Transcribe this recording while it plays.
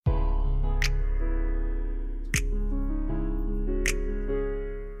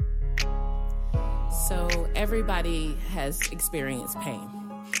everybody has experienced pain.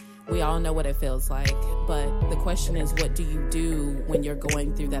 We all know what it feels like, but the question is, what do you do when you're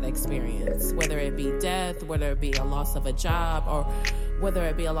going through that experience? Whether it be death, whether it be a loss of a job, or whether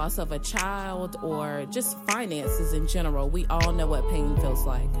it be a loss of a child, or just finances in general. We all know what pain feels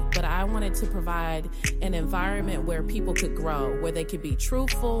like. But I wanted to provide an environment where people could grow, where they could be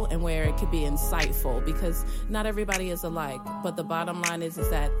truthful, and where it could be insightful, because not everybody is alike. But the bottom line is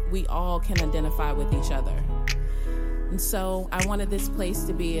that we all can identify with each other. And so I wanted this place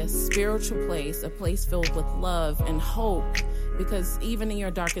to be a spiritual place, a place filled with love and hope, because even in your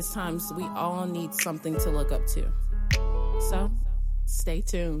darkest times, we all need something to look up to. So stay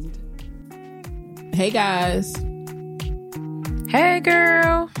tuned. Hey guys. Hey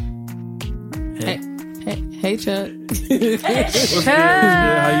girl. Hey Chuck. What's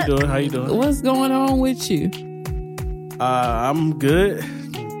good? How you doing? What's going on with you? I'm good.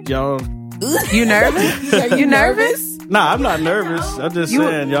 Y'all. You nervous? Are you nervous? Nah, I'm not nervous. I'm just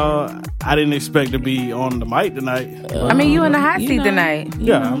saying, y'all, I didn't expect to be on the mic tonight. I mean, you in the hot seat tonight.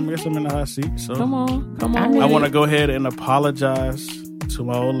 Yeah, I guess I'm in the hot seat. So Come on. I want to go ahead and apologize to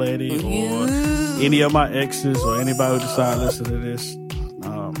my old lady or any of my exes or anybody who decide to listen to this.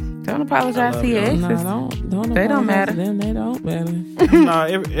 Don't apologize to your exes. No, don't They don't matter. Them, they don't matter. Nah,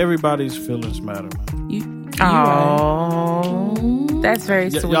 everybody's feelings matter, man. Oh, that's very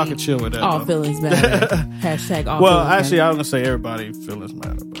sweet. Y'all can chill with that. All though. feelings matter. Hashtag all Well, feelings actually, matter. I was gonna say everybody feelings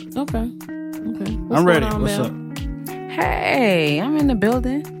matter. But Okay. I'm ready. Going on, What's Mel? up? Hey, I'm in the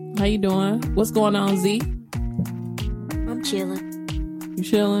building. How you doing? What's going on, Z? I'm chilling. You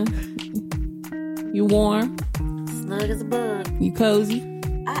chilling? You warm? Snug as a bug. You cozy?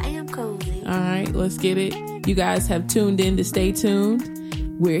 I am cozy. All right, let's get it. You guys have tuned in to Stay Tuned.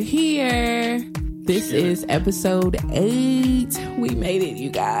 We're here. This is episode 8. We made it, you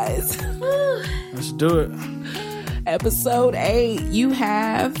guys. Let's do it. Episode 8. You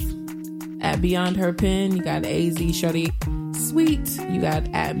have at Beyond Her Pen, you got AZ Shorty Sweet, you got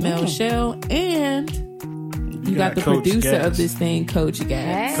at Mel Shell, and you got the Coach producer Gatz. of this thing, Coach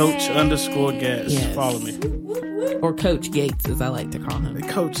Gatz. Coach_Gatz. Yes. Follow me. Or Coach Gates, as I like to call him.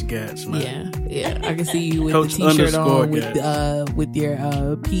 Coach Gatz, man. Yeah. I can see you with Coach the t-shirt on, _Gatz. with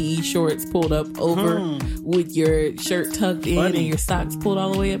your PE shorts pulled up over, with your shirt tucked in, and your socks pulled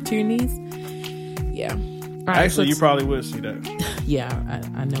all the way up to your knees. Yeah. All right, Actually, you probably would see that. Yeah,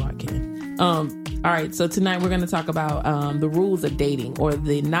 I know I can. All right, so tonight we're going to talk about the rules of dating, or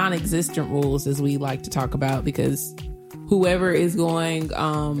the non-existent rules, as we like to talk about, because whoever is going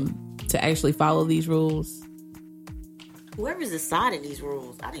to actually follow these rules. Whoever's deciding these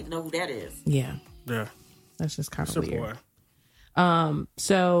rules, I don't even know who that is. Yeah. Yeah. That's just kind of Simple weird. way.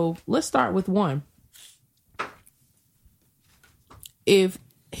 So let's start with one. If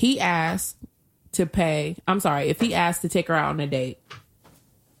he asked to take her out on a date,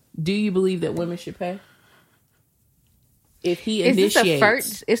 do you believe that women should pay? If he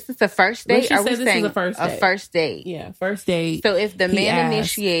initiates. Is this a first date? She Are said we this saying is a first date. A first date? Yeah, first date. So if the he man asked,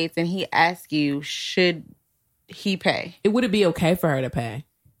 initiates and he asks you, should he pay? would it be okay for her to pay?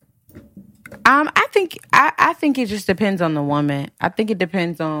 I think it just depends on the woman. I think it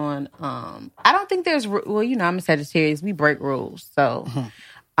depends on. I don't think there's. Well, I'm a Sagittarius. We break rules, so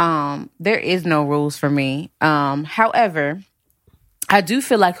there is no rules for me. However, I do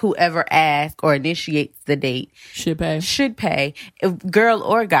feel like whoever asks or initiates the date should pay, if girl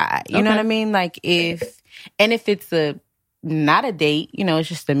or guy. You know what I mean? Like if it's not a date, it's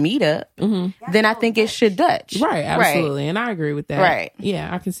just a meetup, then I think it should Dutch. Right, absolutely. Right. And I agree with that. Right.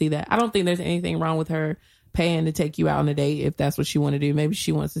 Yeah, I can see that. I don't think there's anything wrong with her paying to take you out on a date if that's what she want to do. Maybe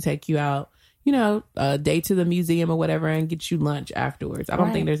she wants to take you out, a day to the museum or whatever and get you lunch afterwards. I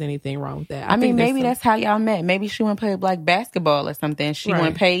don't think there's anything wrong with that. I mean, maybe that's how y'all met. Maybe she want to play like basketball or something. She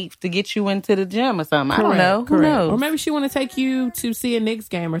want to pay to get you into the gym or something. Correct, I don't know. Who knows? Or maybe she want to take you to see a Knicks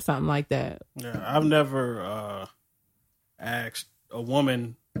game or something like that. Yeah, I've never asked a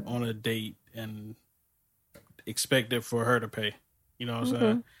woman on a date and expected for her to pay. You know what I'm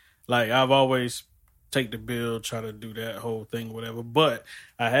saying? Like, I've always take the bill, try to do that whole thing, whatever. But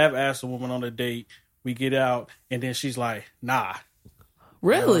I have asked a woman on a date, we get out, and then she's like, nah.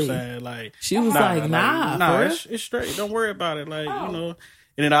 Really? You know what I'm saying? Like, she was nah, it's straight. Don't worry about it. Like, And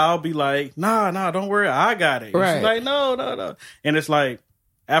then I'll be like, nah, don't worry. I got it. Right. She's like, no. And it's like,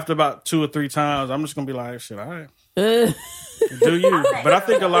 after about 2 or 3 times, I'm just going to be like, shit, all right. Do you? But I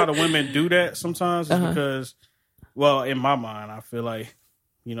think a lot of women do that sometimes because, well, in my mind, I feel like,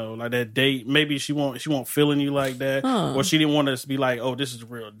 like that date, maybe she won't feeling you like that, or she didn't want us to be like, oh, this is a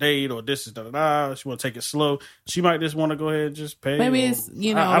real date, or this is da-da-da. She want to take it slow. She might just want to go ahead and just pay. Maybe it's,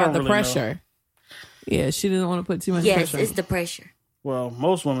 about the pressure. Yeah, she didn't want to put too much pressure. Yes, it's the pressure. Well,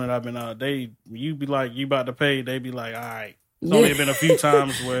 most women that I've been out, you be like, you about to pay, they be like, all right. It's only been a few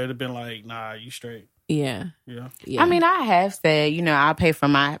times where it'd been like, nah, you straight. Yeah. I mean, I have said, I'll pay for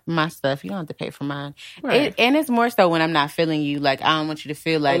my stuff. You don't have to pay for mine. Right. And it's more so when I'm not feeling you. Like, I don't want you to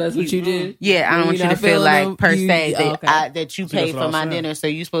feel like that's what you did? Yeah, I don't want you to feel like per se that you paid for my dinner, so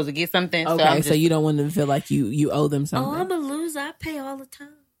you're supposed to get something. Okay, so you don't want them to feel like you owe them something. Oh, I'm a loser. I pay all the time.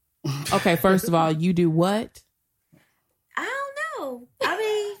 Okay, first of all, you do what? I don't know. I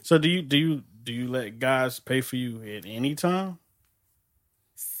mean, so do you let guys pay for you at any time?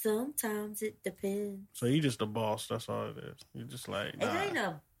 sometimes it depends. So you just a boss. That's all it is. You're just like, nah. It ain't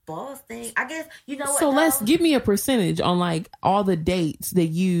a boss thing. I guess, you know what? So let's give me a percentage on like all the dates that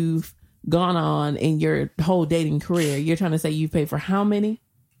you've gone on in your whole dating career. You're trying to say you've paid for how many?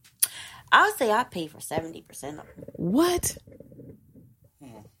 I'll say I pay for 70% of them. What?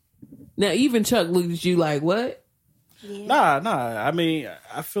 Now even Chuck looked at you like, what? Yeah. Nah. I mean,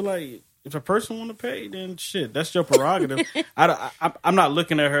 I feel like if a person want to pay, then shit, that's your prerogative. I'm not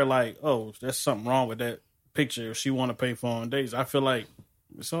looking at her like, oh, there's something wrong with that picture if she want to pay for on dates. I feel like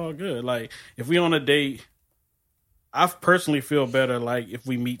it's all good. Like, if we on a date, I personally feel better, like, if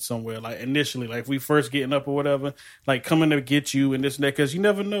we meet somewhere, like, initially, like, if we first getting up or whatever, like, coming to get you and this and that, because you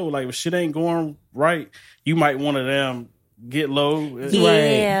never know, like, if shit ain't going right, you might one of them get low.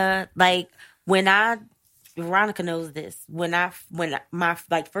 Yeah, like, when Veronica knows this. When my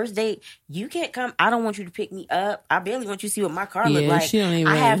like first date, you can't come. I don't want you to pick me up. I barely want you to see what my car look like. She don't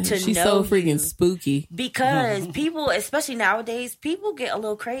even, I have to she's know so freaking spooky. Because people, especially nowadays, people get a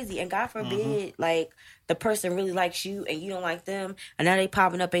little crazy. And God forbid, like, the person really likes you and you don't like them, and now they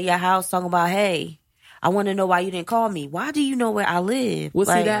popping up at your house talking about, hey, I want to know why you didn't call me. Why do you know where I live? Well,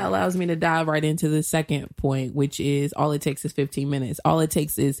 see, that allows me to dive right into the second point, which is all it takes is 15 minutes. All it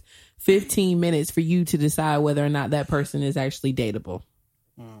takes is 15 minutes for you to decide whether or not that person is actually dateable.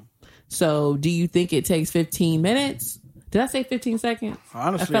 So do you think it takes 15 minutes? Did I say 15 seconds?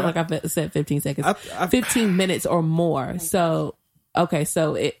 Honestly, I felt like I said 15 seconds. 15 minutes or more. So, okay,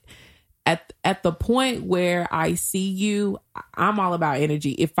 so at the point where I see you, I'm all about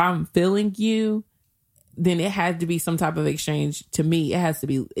energy. If I'm feeling you, then it has to be some type of exchange. To me,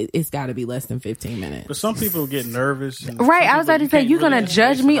 it's got to be less than 15 minutes. But some people get nervous. Right, I was about to say, you're going to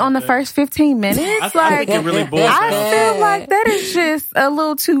judge me on the first 15 minutes? I think it really boils down. I feel like that is just a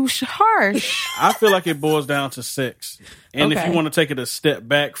little too harsh. I feel like it boils down to sex. And if you want to take it a step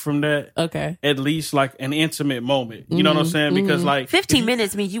back from that, at least like an intimate moment. You know what I'm saying? Because like 15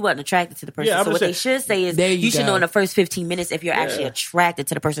 minutes means you wasn't attracted to the person. So what they should say is you should know in the first 15 minutes if you're actually attracted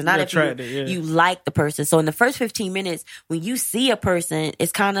to the person, not if you like the person. So in the first 15 minutes, when you see a person,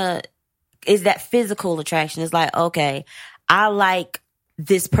 it's kind of is that physical attraction. It's like, okay, I like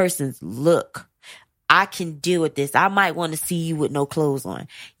this person's look. I can deal with this. I might want to see you with no clothes on.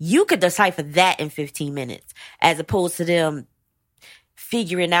 You could decipher that in 15 minutes as opposed to them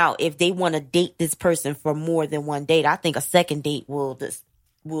figuring out if they want to date this person for more than one date. I think a second date will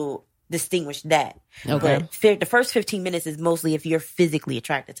distinguish that. Okay. But the first 15 minutes is mostly if you're physically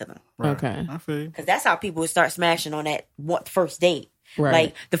attracted to them. Right. Okay. I feel you. Because that's how people would start smashing on that first date. Right.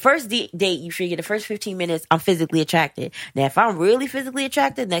 Like, the first date, you figure the first 15 minutes, I'm physically attracted. Now, if I'm really physically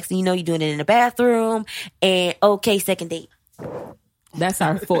attracted, next thing you know, you're doing it in the bathroom. And, okay, second date. That's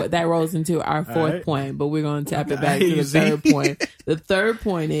our fourth. That rolls into our fourth point, but we're going to tap it back to the third point. The third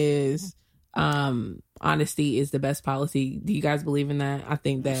point is honesty is the best policy. Do you guys believe in that? I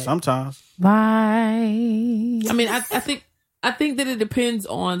think that sometimes. Bye. I mean, I think that it depends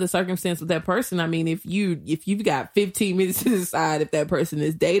on the circumstance of that person. I mean, if you've got 15 minutes to decide if that person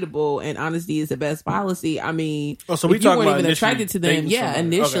is dateable and honesty is the best policy, I mean, so we if you talking weren't about even attracted to them,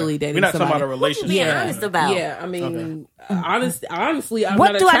 initially dating we're not somebody. talking about a relationship. What you being honest about? Yeah, I mean, honestly, I'm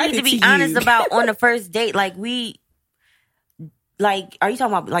what not do I attracted need to be to honest you. about on the first date? Like, are you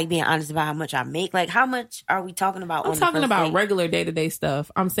talking about like being honest about how much I make? Like, how much are we talking about? I'm talking about regular day-to-day stuff.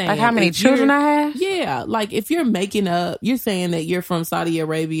 I'm saying like how many children I have. Yeah, like if you're making up, you're saying that you're from Saudi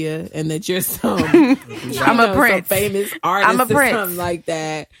Arabia and that you're some I'm a prince, some famous artist, I'm a prince, or something like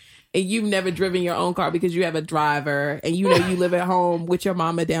that. And you've never driven your own car because you have a driver, and you know you live at home with your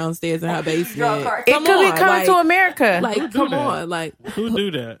mama downstairs in her basement. It could be coming to America. Like, come on, like who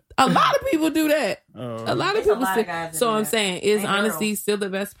do that? A lot of people do that. A lot of people. So I'm saying, is honesty still the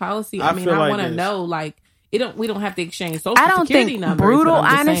best policy? I mean, I want to know, like, we don't have to exchange social security numbers. Brutal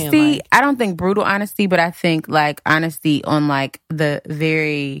honesty. I don't think brutal honesty, but I think like honesty on like the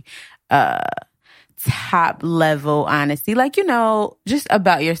very top level honesty, like, you know, just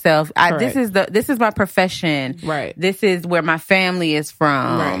about yourself. This is my profession. Right. This is where my family is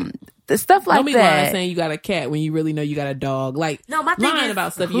from. Right. stuff like Don't be that. lying saying you got a cat when you really know you got a dog. Like, no, my thing lying is,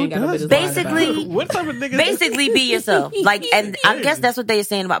 about stuff you ain't got no business basically, what type of nigga? Basically, be yourself. Like, and I guess that's what they're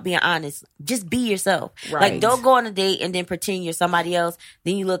saying about being honest. Just be yourself. Right. Like, don't go on a date and then pretend you're somebody else.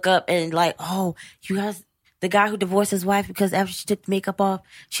 Then you look up and like, oh, you guys. The guy who divorced his wife because after she took the makeup off,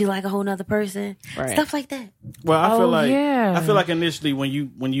 she like a whole nother person. Right. Stuff like that. Well, I feel like initially when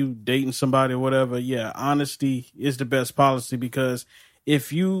you dating somebody or whatever, yeah, honesty is the best policy, because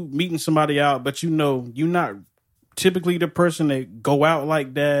if you meeting somebody out, but you know you're not typically the person that go out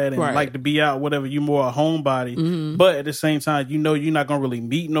like that and like to be out, whatever, you more a homebody. Mm-hmm. But at the same time, you know you're not gonna really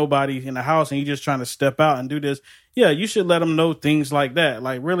meet nobody in the house and you're just trying to step out and do this. Yeah, you should let them know things like that.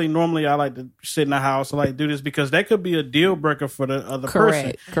 Like, really, normally I like to sit in the house. I like to do this because that could be a deal breaker for the other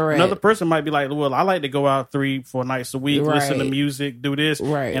person. Correct. Another person might be like, well, I like to go out 3-4 nights a week, listen to music, do this.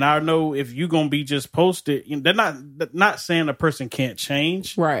 Right. And I know if you're going to be just posted, they're not saying a person can't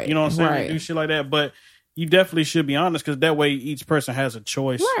change. Right. You know what I'm saying? Right. Do shit like that. But you definitely should be honest, because that way each person has a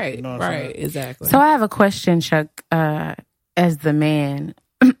choice. Right. You know what I'm saying? Exactly. So I have a question, Chuck, as the man.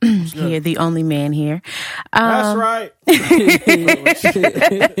 Here, the only man here. That's right.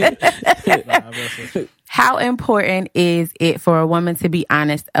 How important is it for a woman to be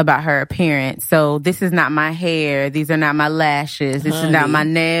honest about her appearance? So this is not my hair. These are not my lashes. This is not my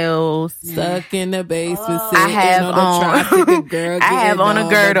nails. Stuck in the basement. I have on a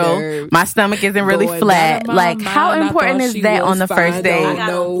girdle. My stomach isn't really flat. Like, how important is that on the first date? I don't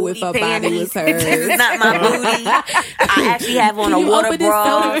know if her body was hers. This is not my booty. I actually have on a water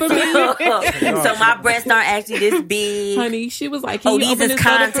bra. So my breasts aren't actually this big. Honey, she was like, these is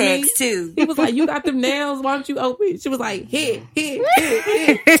context too. He was like, you got them nails. Why don't you open? She was like, hit.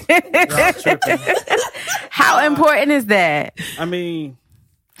 How important is that? I mean,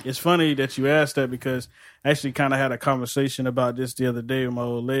 it's funny that you asked that, because I actually kind of had a conversation about this the other day with my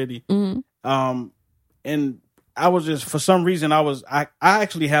old lady. Mm-hmm. And I was just, for some reason, I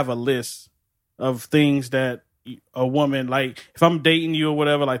actually have a list of things that a woman, like, if I'm dating you or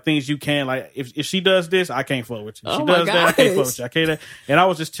whatever, like, things you can, like, if she does this, I can't fuck with you. She does that, I can't fuck with you. I can't. And I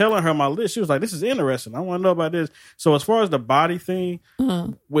was just telling her my list. She was like, this is interesting. I want to know about this. So as far as the body thing,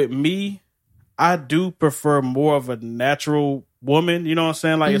 with me, I do prefer more of a natural woman. You know what I'm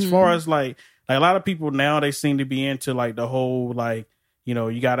saying? Like, as far as like a lot of people now, they seem to be into like the whole, like, you know,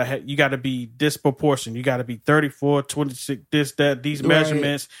 you gotta be disproportionate. You gotta be 34, 26, this, that, these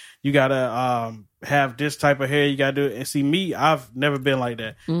measurements. You gotta have this type of hair. You gotta do it. And see, me, I've never been like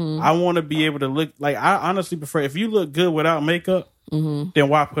that. I want to be able to look like, I honestly prefer, if you look good without makeup, then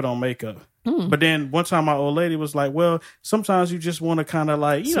why put on makeup? But then one time my old lady was like, well, sometimes you just want to kind of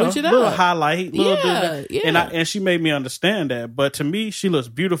like, you switch know, little highlight, little and she made me understand that. But to me, she looks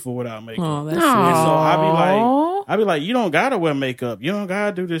beautiful without makeup. Oh, that's sweet. And so I'd be like, you don't gotta wear makeup. You don't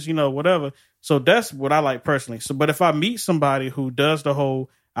gotta do this, you know, whatever. So that's what I like personally. So, but if I meet somebody who does the whole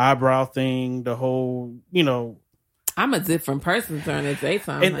eyebrow thing, the whole, you know, I'm a different person during the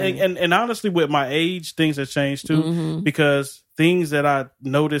daytime. And honestly, with my age, things have changed too, because things that I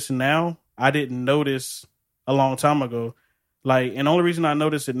notice now, I didn't notice a long time ago. Like, and the only reason I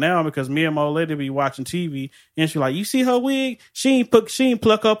notice it now because me and my old lady be watching TV and she's like, you see her wig? She ain't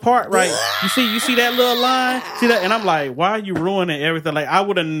pluck her part right. You see that little line? See that? And I'm like, why are you ruining everything? Like, I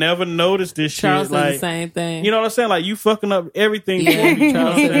would have never noticed this Charles shit. Like, the same thing. You know what I'm saying? Like, you fucking up everything. Yeah,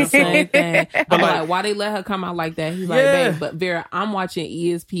 Charles said the same thing. But like, why they let her come out like that? He's like, babe, but Vera, I'm watching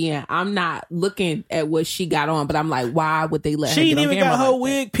ESPN. I'm not looking at what she got on, but I'm like, why would they let her? She ain't even got her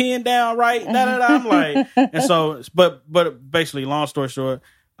wig pinned down right. I'm like, and so, but basically, long story short,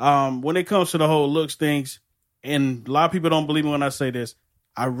 when it comes to the whole looks things, and a lot of people don't believe me when I say this,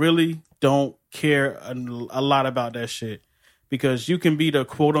 I really don't care a lot about that shit, because you can be the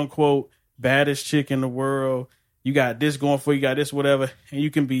quote unquote baddest chick in the world. You got this going for you, got this, whatever, and you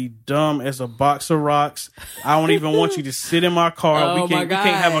can be dumb as a box of rocks. I don't even want you to sit in my car. We can't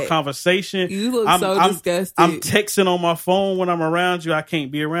have a conversation. You look so disgusted. I'm texting on my phone when I'm around you. I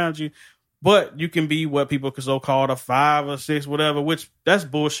can't be around you. But you can be what people could so-called a 5 or 6, whatever, which that's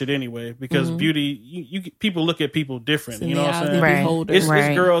bullshit anyway, because beauty, you people look at people different. You know what I'm saying? Right. It's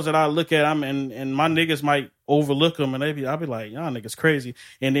girls that I look at, and my niggas might overlook them, and I'll be like, y'all niggas crazy.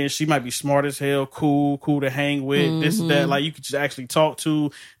 And then she might be smart as hell, cool to hang with, this and that, like you could just actually talk to,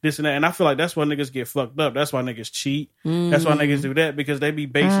 this and that. And I feel like that's why niggas get fucked up. That's why niggas cheat. That's why niggas do that, because they be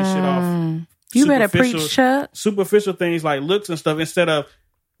basing shit off. You better preach, Chuck. Superficial things like looks and stuff, instead of,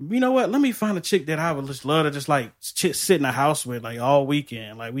 you know what? Let me find a chick that I would just love to just like sit in the house with like all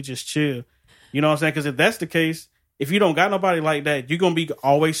weekend. Like we just chill. You know what I'm saying? Because if that's the case, if you don't got nobody like that, you're gonna be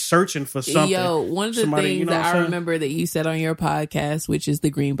always searching for something. Yo, one of the things that I remember that you said on your podcast, which is the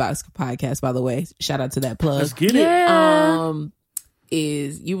Green Box podcast, by the way, shout out to that plug. Let's get it.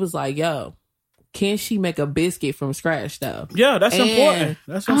 Is you was like, yo, can she make a biscuit from scratch though? Yeah, that's important.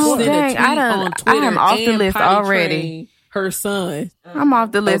 That's important. Oh, dang, I am off the list already. Her son. I'm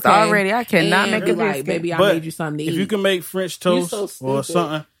off the list already. I cannot make a biscuit. Like, baby, I made you something to eat. If you can make French toast or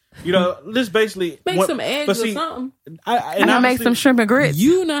something, this basically make some eggs or something. I can make some shrimp and grits.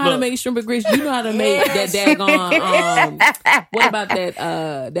 You know how to make shrimp and grits. You know how to make that daggone. What about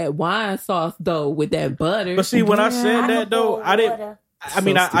that wine sauce though with that butter? But see, when I said that though, I didn't. I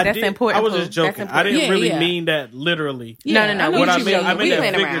mean, I did. Important. I was just joking. I didn't really mean that literally. No. What I meant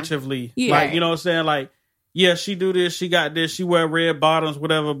that figuratively. Yeah. Like, you know what I'm saying? Like, yeah, she do this, she got this, she wear red bottoms,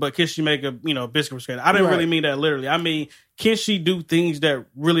 whatever, but can she make a, biscuit from scratch? I didn't really mean that literally. I mean, can she do things that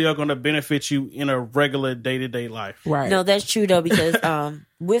really are going to benefit you in a regular day-to-day life? Right. No, that's true though, because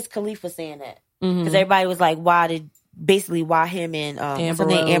Wiz Khalifa saying that. Because everybody was like, why him and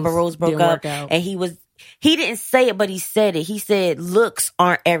Amber Rose broke up. And he didn't say it, but he said it. He said looks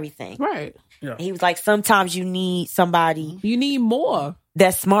aren't everything. Right. Yeah. He was like, sometimes you need somebody. You need more.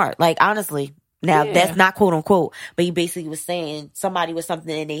 That's smart. Like, honestly. Now, that's not quote unquote, but he basically was saying somebody with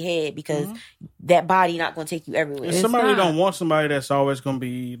something in their head because that body not going to take you everywhere. And somebody don't want somebody that's always going to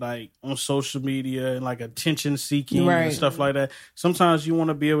be like on social media and like attention seeking and stuff like that. Sometimes you want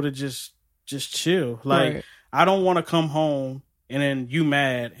to be able to just chill. Like, I don't want to come home and then you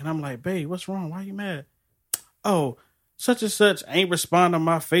mad. And I'm like, babe, what's wrong? Why are you mad? Oh, such and such ain't respond to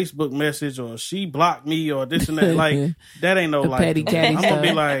my Facebook message, or she blocked me, or this and that. Like, that ain't no like. I'm gonna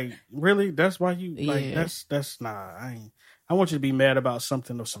be like, really? That's why you like? That's nah. I want you to be mad about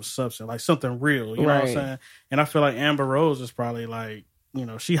something of some substance, like something real. You know what I'm saying? And I feel like Amber Rose is probably like,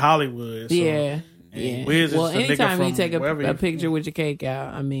 she Hollywood. So. Yeah. Well, anytime you take a picture with your cake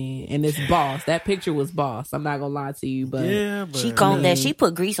out, I mean, and it's boss. That picture was boss. I'm not gonna lie to you, but she combed that. She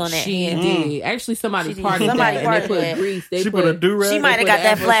put grease on that. She did. Actually, somebody partied that. And they put grease. She put a do-rag. She might have got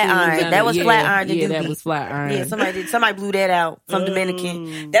that flat iron. That was flat iron. Yeah, that was flat iron. Yeah, somebody blew that out from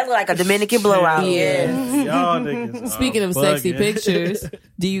Dominican. That looked like a Dominican blowout. Yeah. Y'all niggas. Speaking of sexy pictures,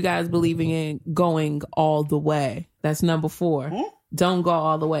 do you guys believe in going all the way? That's number 4. Don't go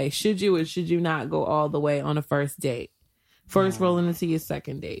all the way. Should you or should you not go all the way on a first date? First rolling into your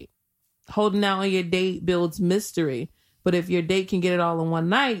second date. Holding out on your date builds mystery. But if your date can get it all in one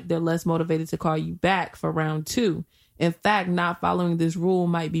night, they're less motivated to call you back for round 2. In fact, not following this rule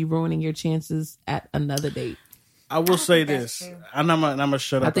might be ruining your chances at another date. I will say this, and I'm gonna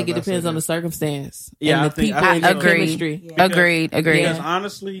shut up. I think it depends on the circumstance. Yeah, and the people and the chemistry. Agreed. Because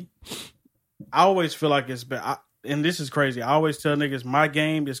honestly, I always feel like it's been... And this is crazy. I always tell niggas my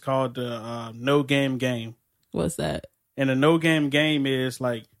game is called the no game. What's that? And the no game is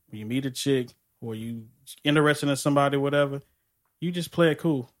like when you meet a chick or you interested in somebody, whatever, you just play it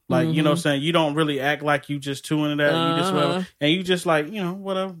cool. Like, you know what I'm saying? You don't really act like you just too into that. You just whatever. And you just like,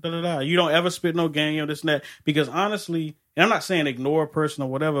 whatever, da-da-da. You don't ever spit no game, this and that. Because honestly, and I'm not saying ignore a person or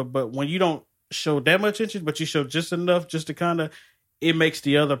whatever, but when you don't show that much interest, but you show just enough just to kind of, it makes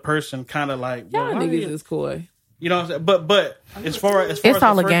the other person kind of like, y'all niggas is coy. You know what I'm saying? But as far as it's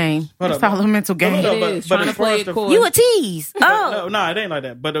all a game. It's all a mental game. But as far as you a tease. No, it ain't like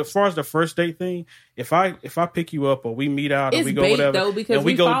that. But as far as the first date thing, if I pick you up or we meet out or we go whatever, though, because and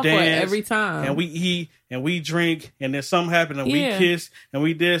we go dance every time, and we eat and we drink, and then something happen and we kiss and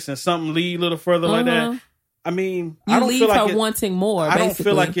we this and something lead a little further like that. I mean, you I don't leave feel like her wanting more. I don't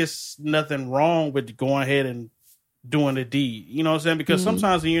feel like it's nothing wrong with going ahead and doing the deed, you know what I'm saying? Because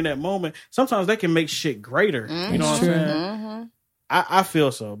sometimes when you're in that moment, sometimes they can make shit greater. You know what I'm saying? I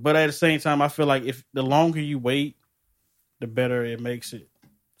feel so, but at the same time, I feel like if the longer you wait, the better it makes it.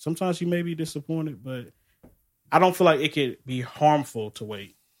 Sometimes you may be disappointed, but I don't feel like it could be harmful to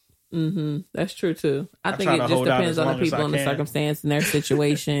wait. That's true too. I think it just depends on the people and the circumstance and their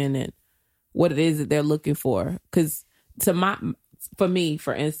situation and what it is that they're looking for. Because for me,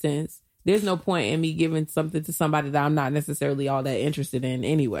 for instance, there's no point in me giving something to somebody that I'm not necessarily all that interested in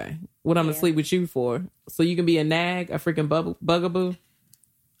anyway. What I'm going to sleep with you for? So you can be a nag, a freaking bugaboo?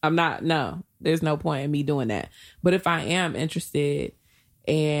 I'm not. No, there's no point in me doing that. But if I am interested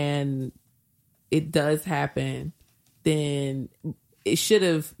and it does happen, then it should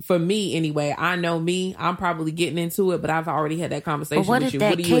have, for me anyway, I know me, I'm probably getting into it, but I've already had that conversation with you.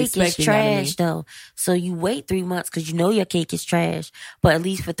 What are you expecting? What if that cake is trash though? So you wait 3 months because you know your cake is trash, but at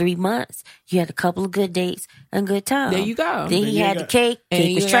least for 3 months, you had a couple of good dates and good time. There you go. Then he had the cake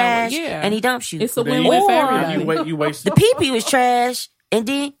was trash, and he dumps you. It's a win-win for everybody. You waste the pee-pee was trash, and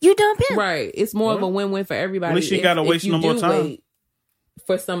then you dump him. Right. It's more of a win-win for everybody. At least you gotta waste no more time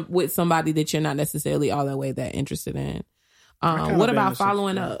for somebody that you're not necessarily all the way that interested in. What about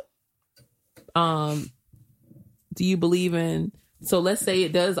following up? Do you believe in? So let's say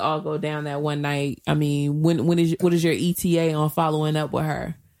it does all go down that one night. I mean, what is your ETA on following up with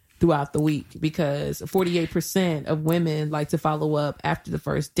her throughout the week? Because 48% of women like to follow up after the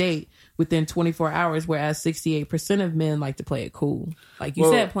first date within 24 hours, whereas 68% of men like to play it cool. Like you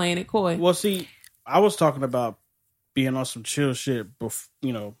said, playing it coy. Well, see, I was talking about being on some chill shit,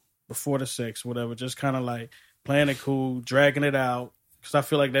 before the sex, whatever. Just kind of like playing it cool, dragging it out, because I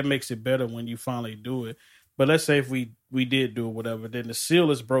feel like that makes it better when you finally do it. But let's say if we did do it, whatever, then the seal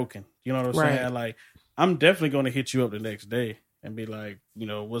is broken. You know what I'm saying? Like, I'm definitely going to hit you up the next day and be like,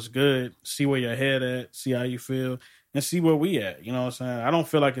 what's good? See where your head at, see how you feel, and see where we at. You know what I'm saying? I don't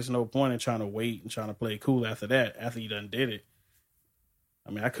feel like it's no point in trying to wait and trying to play cool after that, after you done did it.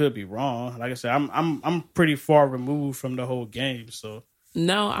 I mean, I could be wrong. Like I said, I'm pretty far removed from the whole game, so.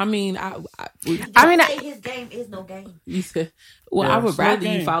 No, I mean, I mean, his game is no game. You said, I would rather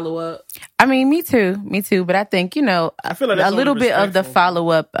you follow up. I mean, me too. But I think I feel like a little bit of the follow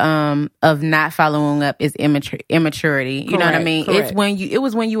up of not following up is immaturity. You know what I mean? Correct. It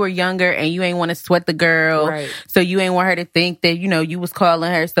was when you were younger and you ain't want to sweat the girl, right. So you ain't want her to think that you was calling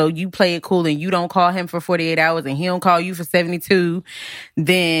her. So you play it cool and you don't call him for 48 hours and he don't call you for 72.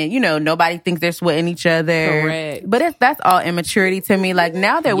 Then nobody thinks they're sweating each other. Correct. But that's all immaturity to me. Like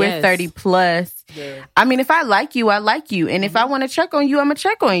now that we're 30 plus, I mean, if I like you, I like you. And if I want to check on you, I'm going to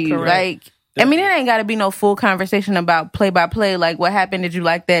check on you. Correct. Like, I mean, it ain't got to be no full conversation about play by play. Like, what happened? Did you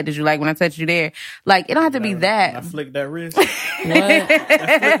like that? Did you like when I touched you there? Like, it don't have to be that. I flicked that wrist. I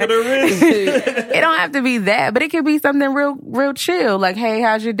flicked the wrist. It don't have to be that, but it could be something real chill. Like, hey,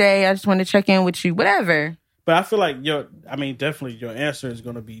 how's your day? I just want to check in with you. Whatever. But I feel like definitely your answer is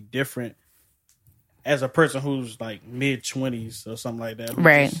going to be different as a person who's like mid-20s or something like that.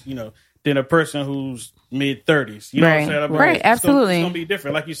 Right. Just, than a person who's mid-30s. You know what I'm saying? Right, absolutely. It's going to be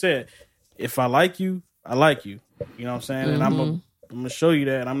different. Like you said, if I like you, I like you. You know what I'm saying? And I'm going to show you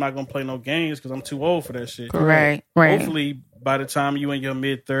that. And I'm not going to play no games because I'm too old for that shit. Right. Hopefully, by the time you in your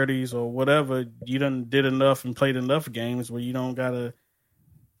mid-30s or whatever, you done did enough and played enough games where you don't got to,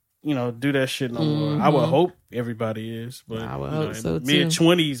 do that shit no more. I would hope everybody is. But I would hope so, too.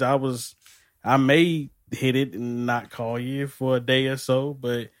 Mid-20s, I may hit it and not call you for a day or so,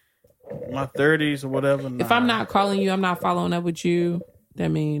 but my 30s or whatever. Nah. If I'm not calling you, I'm not following up with you. That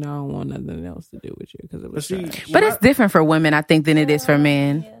means I don't want nothing else to do with you because it was trash. But it's different for women, I think, than it is for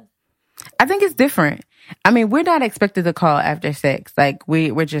men. Yeah. I think it's different. I mean, we're not expected to call after sex. Like,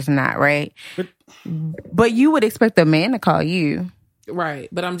 we're just not, right? But you would expect a man to call you. Right.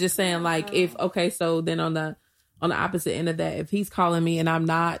 But I'm just saying, like, so then on the opposite end of that, if he's calling me and I'm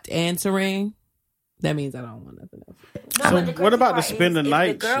not answering, that means I don't want nothing else. No, so what about the spend the night?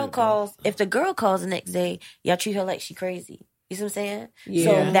 If the girl calls the next day, y'all treat her like she crazy. You see what I'm saying? Yeah.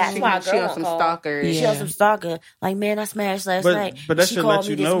 So that's why a girl she on some stalker. She on some stalker. Like, man, I smashed last night. But that should let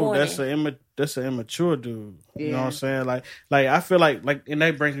you know that's an immature dude. Yeah. You know what I'm saying? Like I feel like, and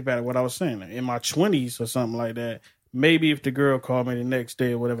that brings me back to what I was saying. In my 20s or something like that, maybe if the girl called me the next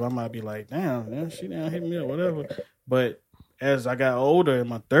day or whatever, I might be like, damn, she didn't hit me up, whatever. But as I got older in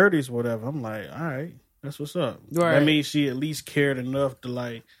my 30s or whatever, I'm like, all right, that's what's up. Right. That means she at least cared enough to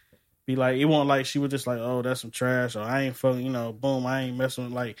like be like, it wasn't like she was just like, oh, that's some trash, or I ain't fucking, boom, I ain't messing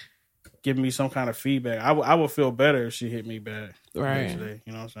with, like, giving me some kind of feedback. I would feel better if she hit me back. Right. Next day.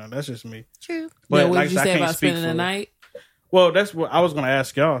 You know what I'm saying? That's just me. True. But what did you say about spending the night? Well, that's what I was going to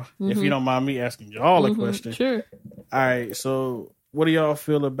ask y'all, if you don't mind me asking y'all a question. Sure. All right, so what do y'all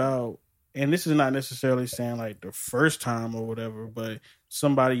feel about, and this is not necessarily saying like the first time or whatever, but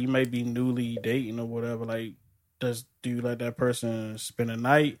somebody you may be newly dating or whatever, like, do you let that person spend a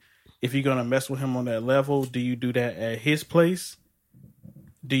night? If you're going to mess with him on that level, do you do that at his place?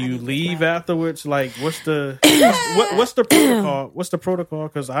 Do you leave afterwards? Like, what's the protocol? What's the protocol?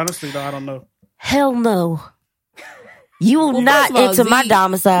 Because honestly, though, I don't know. Hell no. You not into my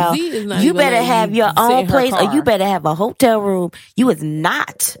domicile. You better have your own place, or you better have a hotel room. You is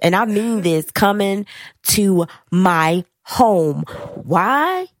not, and I mean this, coming to my home.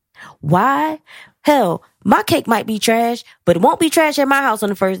 Why? Hell, my cake might be trash, but it won't be trash at my house on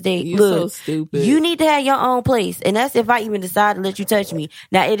the first day. You're Look, so stupid. You need to have your own place, and that's if I even decide to let you touch me.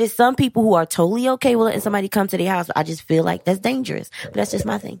 Now, it is some people who are totally okay with letting somebody come to their house. I just feel like that's dangerous, but that's just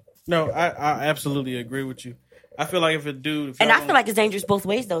my thing. No, I absolutely agree with you. I feel like if a dude... And I feel like it's dangerous both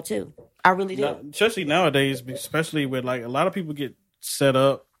ways, though, too. I really do. Especially nowadays, especially with, like, a lot of people get set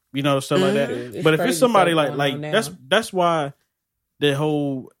up, stuff like that. But if it's somebody like that's why the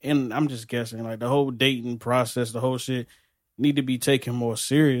whole, and I'm just guessing, like the whole dating process, the whole shit need to be taken more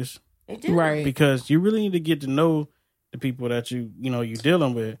serious. Right. Because you really need to get to know the people that you're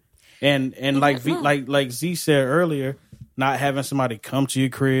dealing with. And like Z said earlier, not having somebody come to your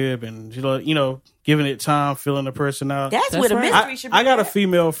crib and giving it time, filling the person out. That's where the mystery should be. I got a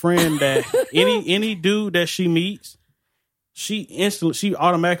female friend that any dude that she meets, she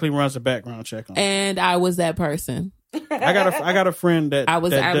automatically runs a background check on. And I was that person. I got a friend that I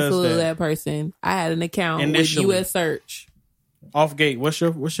was that absolutely does that person. I had an account with U.S. Search. Off gate. What's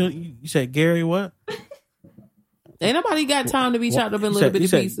your you said Gary what? Ain't nobody got time to be chopped up in little bitty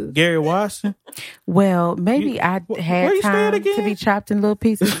pieces. Gary Watson? Well, maybe I had time to be chopped in little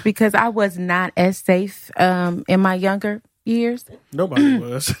pieces because I was not as safe in my younger years. Nobody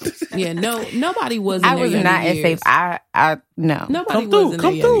was. Yeah, nobody was. I was not as safe. No. Nobody was in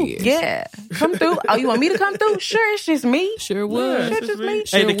their younger years. Yeah, come through. Oh, you want me to come through? Sure, it's just me. Sure would. Sure, it's just me.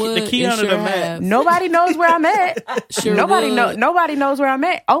 Hey, the key under the mat. Nobody knows where I'm at. Sure Nobody would. knows where I'm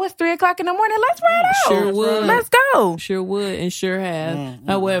at. Oh, it's 3:00 in the morning. Let's ride out. Sure would. Let's go. Sure would and sure have. Mm-hmm.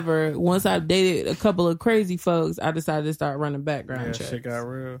 However, once I dated a couple of crazy folks, I decided to start running background checks. Shit got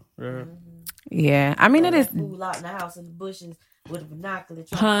real. Yeah, I mean it is. Fool out in the house in the bushes with a binocular.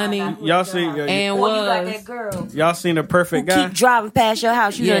 Honey, y'all see? And you got that girl. Y'all seen The Perfect Guy? Keep driving past your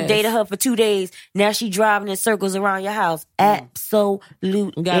house. You done dated her for 2 days. Now she driving in circles around your house.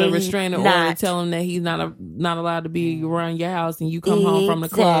 Absolutely, got a restraining order telling him that he's not allowed to be around your house. And you come home from the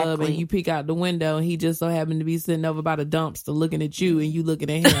club and you peek out the window and he just so happened to be sitting over by the dumpster looking at you and you looking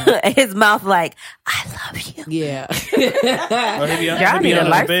at him. His mouth like, I love you. Yeah. Y'all need a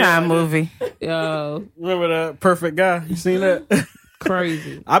Lifetime movie. Yo, remember The Perfect Guy? You seen that?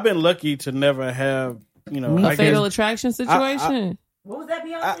 Crazy. I've been lucky to never have a Fatal Attraction situation. What was that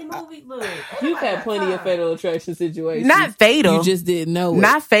Beyonce movie? Look, you've had plenty of Fatal Attraction situations. Not fatal. You just didn't know it.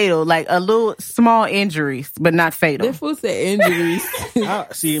 Not fatal. Like a little small injuries, but not fatal. This was the injuries.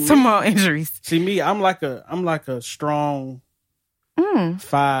 Small injuries. See me, I'm like a strong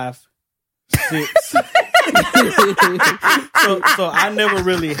 5'6". so I never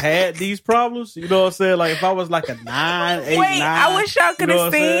really had these problems. You know what I'm saying? Like if I was like a 9, 8, 9. I wish y'all could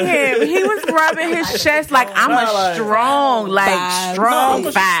have seen him. He was rubbing his chest like I'm a strong, strong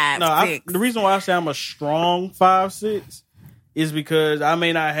 5'6". The reason why I say I'm a strong 5'6" is because I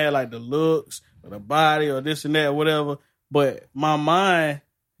may not have like the looks or the body or this and that or whatever, but my mind,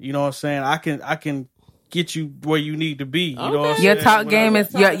 you know what I'm saying? I can get you where you need to be. You know what I'm saying? Your talk game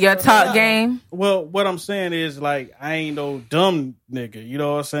is your talk game. Well, what I'm saying is like I ain't no dumb nigga. You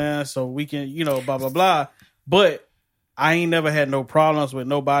know what I'm saying? So we can, blah blah blah. But I ain't never had no problems with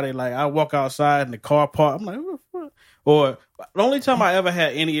nobody. Like I walk outside in the car park, I'm like, what the fuck? Or the only time I ever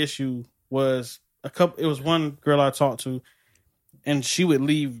had any issue was it was one girl I talked to, and she would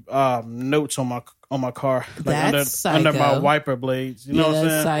leave notes on my car, like under my wiper blades. You know what I'm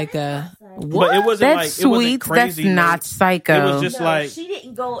saying? Psycho. But it wasn't that's like it wasn't sweet. crazy. That's not psycho. It was just like she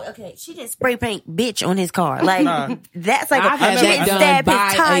didn't go. Okay, she didn't spray paint bitch on his car. Like that's like she didn't stab his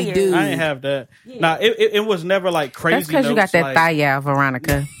tires. I ain't have that. Yeah. Nah, it was never like crazy. That's because you got that thigh out,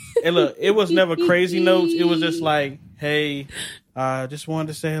 Veronica. And look, it was never crazy notes. It was just like, hey, I just wanted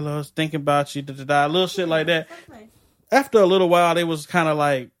to say hello. I was thinking about you. A little shit like that. After a little while, they was kind of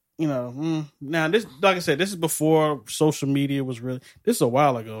like, now this, like I said, this is before social media was really, this is a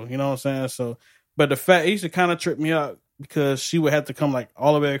while ago, you know what I'm saying? So, but the fact, it used to kind of trip me out because she would have to come like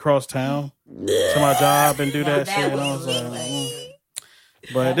all the way across town to my job and do that shit, you know what I'm saying?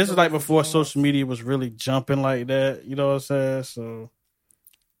 But this is like before social media was really jumping like that, you know what I'm saying? So.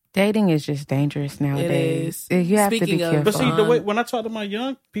 Dating is just dangerous nowadays. It is. You have to be careful. But see, the way when I talk to my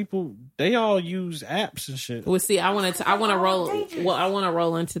young people, they all use apps and shit. Well, see, I want to roll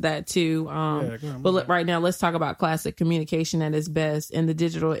into that too. But right now, let's talk about classic communication at its best. In the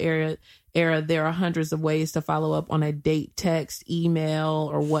digital era, there are hundreds of ways to follow up on a date, text, email,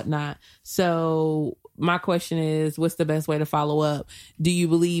 or whatnot. So my question is, what's the best way to follow up? Do you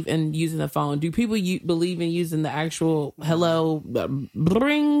believe in using the phone? Do people believe in using the actual hello,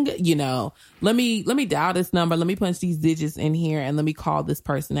 bring, let me dial this number. Let me punch these digits in here and let me call this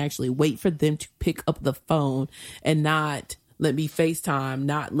person. Actually wait for them to pick up the phone and not let me FaceTime,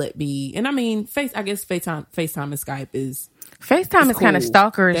 not let me, and I mean, I guess FaceTime and Skype is. FaceTime is cool. Kind of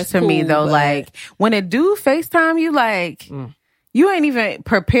stalkerish to me though. Like when a dude FaceTime you, like, you ain't even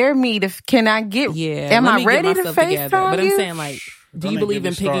prepare me to. Can I get? Yeah. Am I ready to FaceTime But you? I'm saying, like, do you believe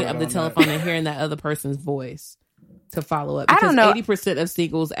in picking up the telephone and hearing that other person's voice? to follow up. Because I don't know. 80% of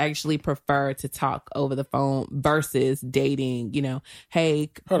singles actually prefer to talk over the phone versus dating,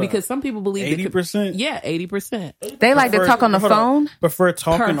 because some people believe 80%? Yeah, 80%. They like to talk on the phone? Prefer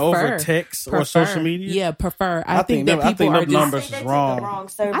talking over text or social media? Yeah, prefer. I think that people are just... numbers is wrong.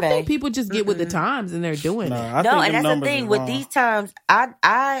 I think people just get with the times and they're doing it. And that's the thing. With these times,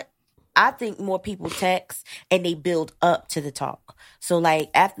 I think more people text and they build up to the talk. So like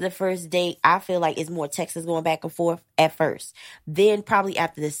after the first date, I feel like it's more texts going back and forth at first. Then probably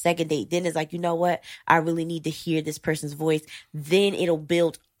after the second date, then it's like, you know what? I really need to hear this person's voice. Then it'll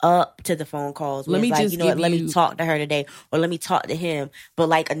build up to the phone calls. Let me let me talk to her today or let me talk to him. But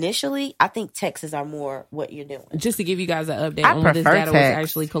like initially, I think texts are more what you're doing. Just to give you guys an update on when this data was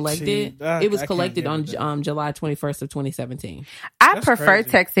actually collected. It was collected on July 21st of 2017. I prefer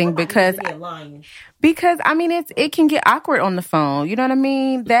texting because I mean it can get awkward on the phone. You know what I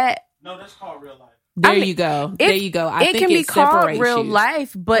mean? No, that's called real life. There you go. It can be called real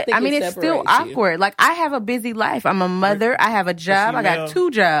life, but I mean, it's still awkward. Like, I have a busy life. I'm a mother. I have a job. I got 2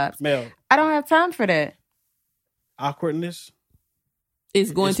 jobs. I don't have time for that. Awkwardness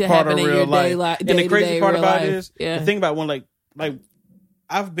is going to happen in your day life. And the crazy part about it is, the thing about when like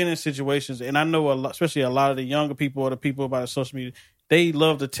I've been in situations, and I know a lot, especially a lot of the younger people or the people about social media, they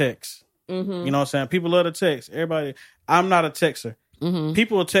love to text. Mm-hmm. You know what I'm saying? People love to text. Everybody. I'm not a texter. Mm-hmm.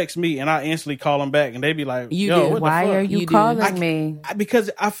 People will text me and I instantly call them back and they be like, "Yo, what why the fuck? Are you calling me?"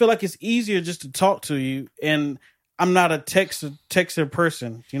 Because I feel like it's easier just to talk to you, and I'm not a texter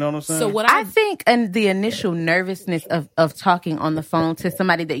person. You know what I'm saying? So I think, and the initial nervousness of talking on the phone to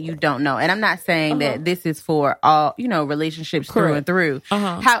somebody that you don't know, and I'm not saying that this is for all relationships through and through.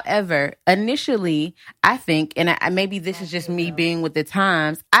 However, initially, I think, and maybe this is just me being with the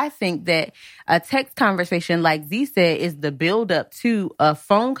times, I think that a text conversation, like Z said, is the build up to a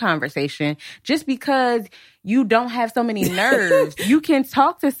phone conversation. Just because you don't have so many nerves, you can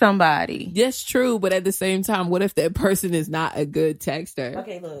talk to somebody. That's true, but at the same time, what if that person is not a good texter?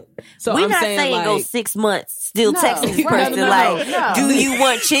 Okay, look. So we're not saying like, go 6 months still texting this person do you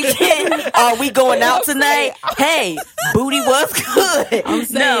want chicken? Are we going out tonight? Hey, booty was good. I'm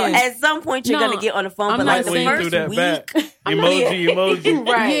saying, at some point you're gonna get on the phone, but like the first week, emoji.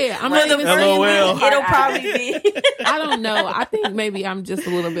 Right. Yeah, I'm not even LOL. It'll probably be. I don't know. I think maybe I'm just a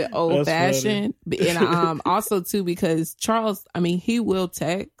little bit old fashioned, and also too because Charles, I mean, he will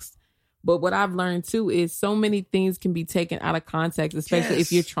text. But what I've learned too is so many things can be taken out of context, especially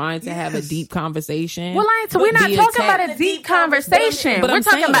if you're trying to have a deep conversation. Well, we're not talking about a deep conversation. We're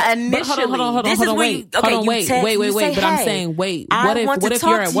talking about initially. Hold on, wait. But I'm saying, wait. What if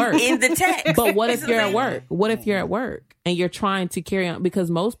you're at work? In the text. But what if you're at work? What if you're at work and you're trying to carry on?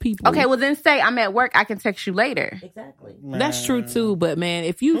 Because most people. Okay, well then say I'm at work. I can text you later. Exactly. That's true too. But man,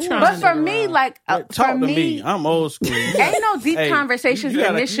 if you try. But for me, talk to me. I'm old school. Ain't no deep conversations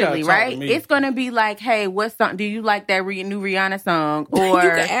initially, right? It's gonna be like, hey, what's something? Do you like that new Rihanna song? Or you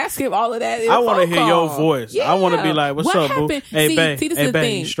can ask him all of that. I want to hear your voice. Yeah. I want to be like, what's up, boo? Hey, babe,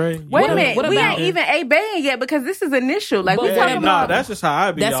 you straight? Wait a minute, we ain't even A-baying yet because this is initial. Like we talking about. That's just how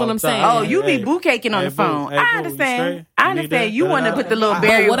I be. That's what I'm saying. Oh, you be boo caking on the phone. I understand. I understand. You want to put the little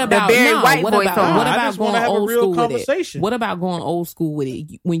Barry White voice on. What about going old school with it? What about going old school with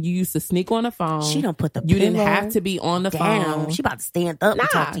it? When you used to sneak on the phone, she don't put the. You didn't have to be on the phone. She about to stand up and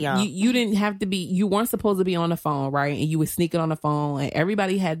talk to y'all. You didn't have to be. You weren't supposed to be on the phone, right? And you were sneaking on the phone, and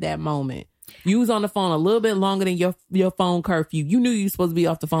everybody had that moment. You was on the phone a little bit longer than your phone curfew. You knew you were supposed to be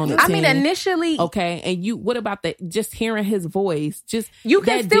off the phone at 10. I mean, initially. Okay. And what about that? Just hearing his voice. You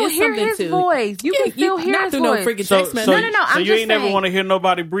can still hear his voice. You can still hear his voice. No freaking text message. No. So you ain't never want to hear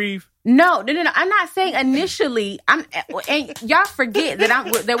nobody breathe? No. I'm not saying initially. And y'all forget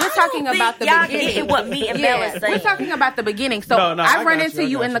that we're talking about the beginning. Get what me and Mel is saying. We're talking about the beginning. So I run into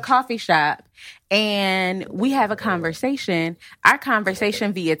you in the coffee shop. And we have a conversation. Our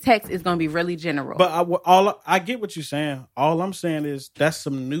conversation via text is going to be really general. But I get what you're saying. All I'm saying is that's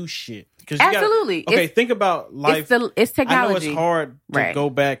some new shit. Absolutely. Think about life. It's technology. I know it's hard to go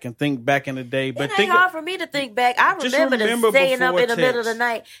back and think back in the day, but it ain't hard for me to think back. I remember staying up in the middle of the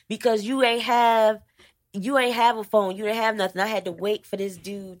night because you ain't have a phone. You didn't have nothing. I had to wait for this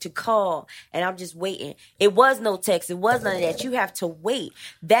dude to call, and I'm just waiting. It was no text. It was none of that. You have to wait.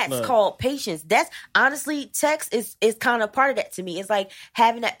 That's called patience. That's honestly, text is kind of part of that to me. It's like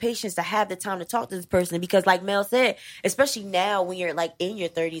having that patience to have the time to talk to this person because, like Mel said, especially now when you're like in your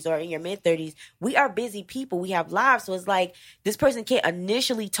 30s or in your mid 30s, we are busy people. We have lives, so it's like this person can't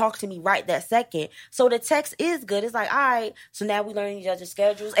initially talk to me right that second. So the text is good. It's like, all right. So now we learn each other's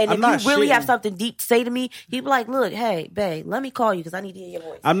schedules, and if you really have something deep to say to me, me, he'd be like, look, hey, babe, let me call you because I need to hear your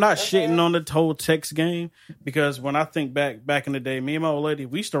voice. I'm not shitting on the whole text game because when I think back in the day, me and my old lady,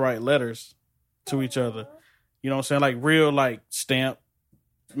 we used to write letters to each other. You know what I'm saying? Like real, like stamp.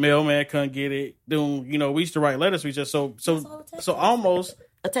 Mailman couldn't get it. Then, you know, we used to write letters to each other. So almost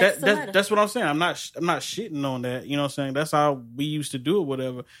that's what I'm saying. I'm not shitting on that. You know what I'm saying? That's how we used to do it,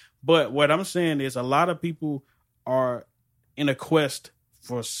 whatever. But what I'm saying is a lot of people are in a quest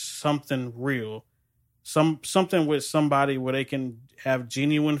for something real. Something with somebody where they can have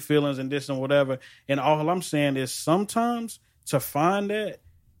genuine feelings and this and whatever. And all I'm saying is sometimes to find that,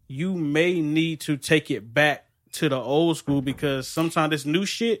 you may need to take it back to the old school because sometimes this new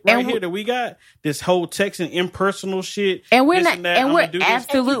shit here that we got, this whole texting impersonal shit, and we're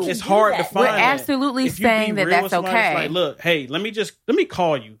absolutely, it's hard to find. We're absolutely saying that that's okay. Like, look, hey, let me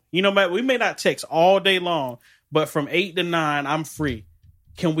call you. You know, we may not text all day long, but from 8 to 9, I'm free.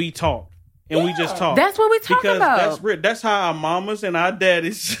 Can we talk? And we just talk. That's what we talk about. That's how our mamas and our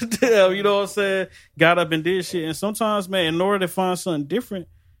daddies, you know what I'm saying, got up and did shit. And sometimes, man, in order to find something different,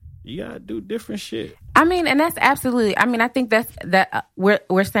 you gotta do different shit. I mean, and that's absolutely. I mean, I think that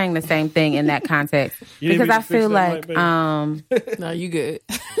we're saying the same thing in that context because I feel like no, you good.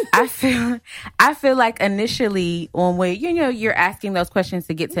 I feel like initially when you're asking those questions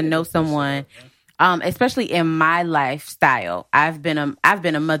to get to know someone, especially in my lifestyle, I've been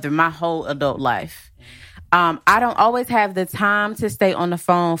a mother my whole adult life. I don't always have the time to stay on the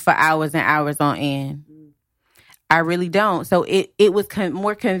phone for hours and hours on end. I really don't. So it was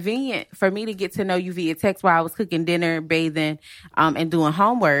more convenient for me to get to know you via text while I was cooking dinner, bathing, and doing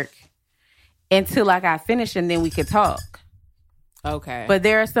homework until I got finished, and then we could talk. Okay. But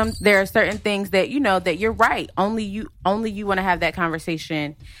there are certain things that that you're right. Only you want to have that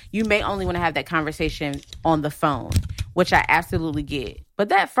conversation. You may only want to have that conversation on the phone, which I absolutely get. But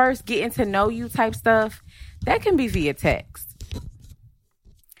that first getting to know you type stuff, that can be via text.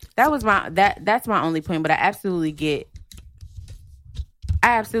 That's my only point, but I absolutely get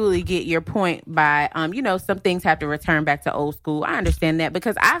your point by some things have to return back to old school. I understand that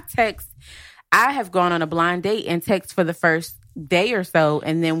because I have gone on a blind date and text for the first day or so,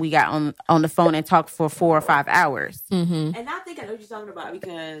 and then we got on the phone and talked for 4 or 5 hours. Mm-hmm. And I think I know what you're talking about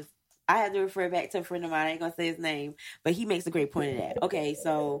because I had to refer back to a friend of mine. I ain't gonna say his name, but he makes a great point of that. Okay,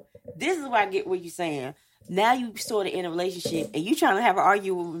 so this is where I get what you're saying. Now you sort of in a relationship and you trying to have an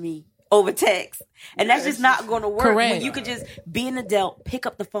argument with me over text, and that's just not going to work. Correct. When you could just be an adult, pick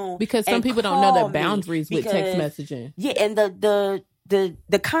up the phone, because some people don't know the boundaries with text messaging. Yeah, and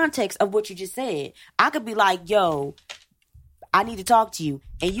the context of what you just said, I could be like, "Yo, I need to talk to you,"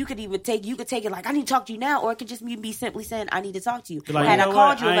 and you could take it like, "I need to talk to you now," or it could just be simply saying, "I need to talk to you." Like, had I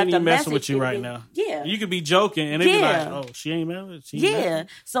called you, I ain't even messing with you right now. Yeah, you could be joking, and they'd be like, "Oh, she ain't mad." Yeah.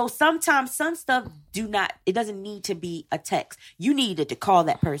 So sometimes some stuff it doesn't need to be a text. You needed to call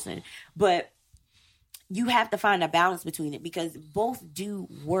that person, but you have to find a balance between it because both do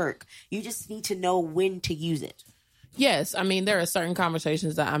work. You just need to know when to use it. Yes, I mean, there are certain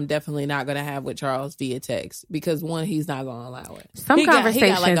conversations that I'm definitely not going to have with Charles via text because, one, he's not going to allow it. He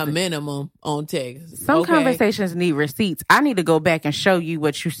got like a minimum on text. Some conversations need receipts. I need to go back and show you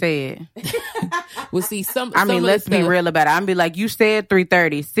what you said. Well, see, let's be real about it. I'm be like, you said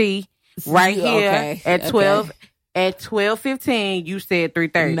 3:30. See, right here at 12. Okay. At 12:15, you said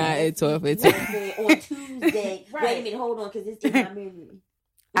 3:30. Not at 12:15. On Tuesday. Right. Wait a minute, hold on, because it's in my memory.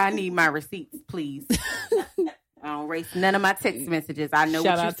 I need my receipts, please. I don't erase none of my text messages. I know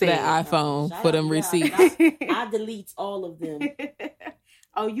Shout what you out said. To that iPhone for them receipts. I delete all of them.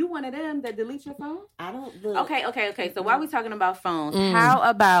 Oh, you one of them that deletes your phone? I don't look. Okay. So while we talking about phones, how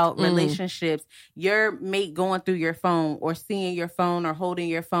about relationships? Your mate going through your phone or seeing your phone or holding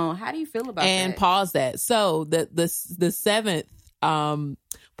your phone. How do you feel about that? And pause that. So the seventh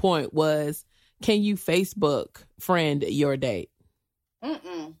point was, can you Facebook friend your date?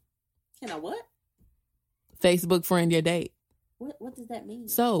 Can I what? Facebook friend your date. What does that mean?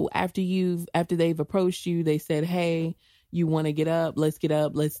 So after they've approached you, they said, "Hey, you want to get up? Let's get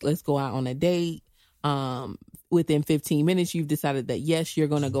up. Let's go out on a date." Within 15 minutes, you've decided that yes, you're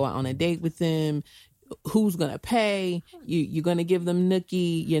going to go out on a date with them. Who's going to pay? You're going to give them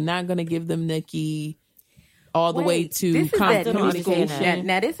nookie. You're not going to give them nookie. All the way to constant communication.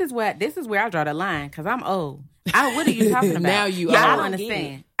 Now this is where I draw the line because I'm old. What are you talking about? Now you I don't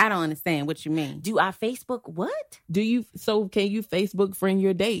understand. I don't understand what you mean. Do I Facebook what? So can you Facebook friend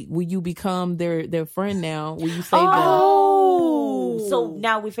your date? Will you become their friend now? Will you say so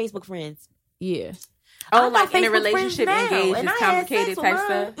now we're Facebook friends? Yeah. Oh, like in a relationship engaged, it's complicated type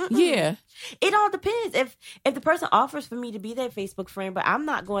stuff? Mm-mm. Yeah. It all depends. If the person offers for me to be their Facebook friend, but I'm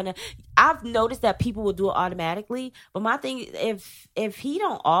not going to, I've noticed that people will do it automatically. But my thing, if he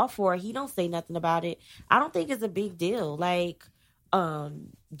don't offer or he don't say nothing about it, I don't think it's a big deal. Like,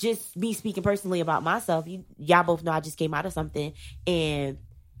 just me speaking personally about myself, y'all both know I just came out of something, and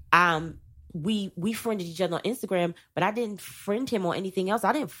we friended each other on Instagram, but I didn't friend him on anything else.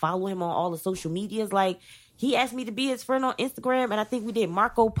 I didn't follow him on all the social medias. Like, he asked me to be his friend on Instagram, and I think we did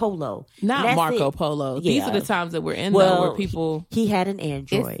Marco Polo. Not Marco Polo. Yeah. These are the times that we're in, though, where people... He had an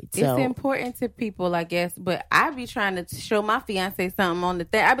Android. It's important to people, I guess, but I be trying to show my fiance something on the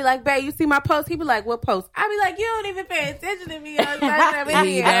thing. I be like, babe, you see my post? He be like, what post? I be like, you don't even pay attention to me on social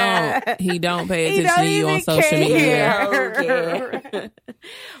media. He don't pay attention to you on social media.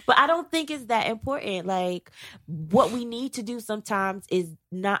 But I don't think it's that important. Like, what we need to do sometimes is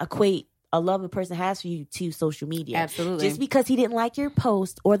not equate a love a person has for you to social media. Absolutely. Just because he didn't like your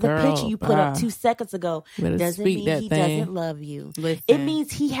post or the picture you put up 2 seconds ago doesn't mean he doesn't love you. Listen, it means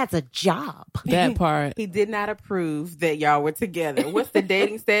he has a job. That part. He did not approve that y'all were together. What's the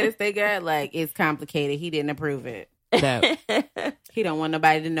dating status they got? Like, it's complicated. He didn't approve it. He don't want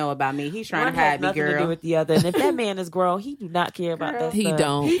nobody to know about me. He's trying to hide me, girl. To do with the other. And if that man is grown, he do not care about that He stuff.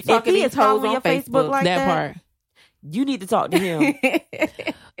 don't. He's talking if he is hoes on on Facebook like that part. You need to talk to him.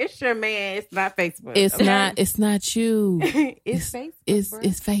 It's your man. It's not Facebook. It's not. It's not you. It's Facebook.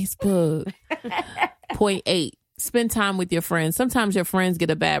 It's Facebook. Point 8. Spend time with your friends. Sometimes your friends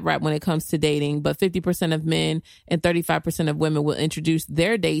get a bad rap when it comes to dating, but 50% of men and 35% of women will introduce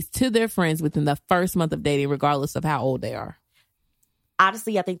their dates to their friends within the first month of dating, regardless of how old they are.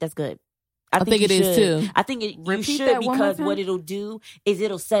 Honestly, I think that's good. I think it is too. I think you should, because what it'll do is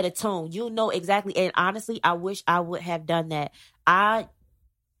it'll set a tone. You'll know exactly. And honestly, I wish I would have done that. I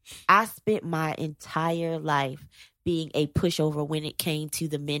spent my entire life being a pushover when it came to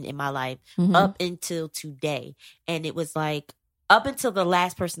the men in my life up until today. And it was like up until the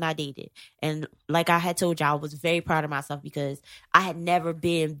last person I dated. And like I had told y'all, I was very proud of myself because I had never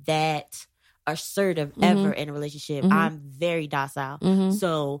been that assertive ever in a relationship. I'm very docile.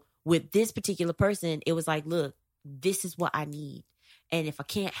 So with this particular person, it was like, look, this is what I need. And if I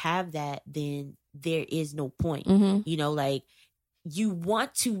can't have that, then there is no point. You know, like, you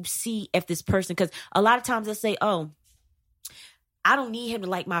want to see if this person, because a lot of times they'll say, oh, I don't need him to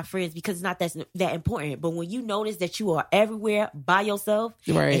like my friends because it's not that important. But when you notice that you are everywhere by yourself,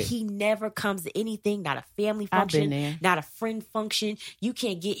 and he never comes to anything, not a family function, not a friend function, you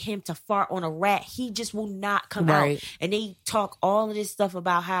can't get him to fart on a rat. He just will not come out. And they talk all of this stuff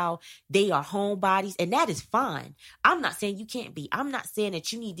about how they are homebodies, and that is fine. I'm not saying you can't be. I'm not saying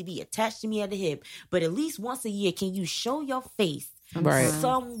that you need to be attached to me at the hip. But at least once a year, can you show your face somewhere?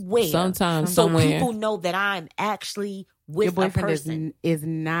 Sometimes, so people know that I'm actually with your boyfriend a person. Is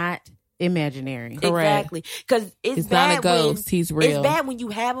not imaginary. Exactly. Because it's bad not a ghost. He's real. It's bad when you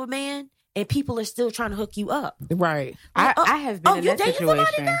have a man and people are still trying to hook you up. Right. I have been in that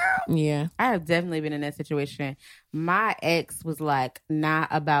situation. Yeah. I have definitely been in that situation. My ex was like, not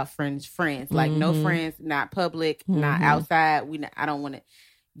about friends. Like, no friends, not public, not outside. I don't want it.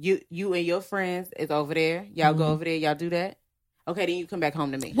 You and your friends is over there. Y'all go over there. Y'all do that. Okay, then you come back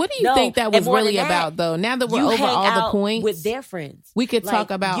home to me. What do you think that was really about, though? Now that we're over all the points, with their friends, we could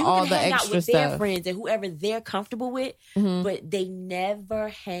talk about all the extra out with stuff. Their friends and whoever they're comfortable with, but they never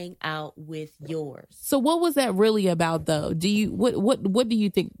hang out with yours. So, what was that really about, though? Do you what do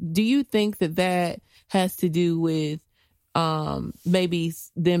you think? Do you think that has to do with maybe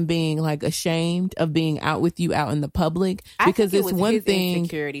them being like ashamed of being out with you out in the public? Because it's one thing.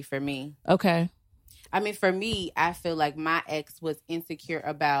 Insecurity for me. Okay. I mean, for me, I feel like my ex was insecure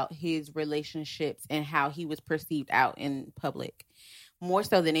about his relationships and how he was perceived out in public. More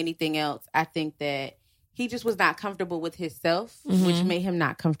so than anything else, I think that he just was not comfortable with himself, which made him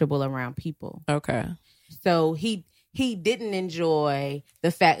not comfortable around people. Okay. So he didn't enjoy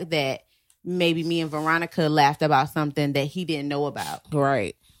the fact that maybe me and Veronica laughed about something that he didn't know about.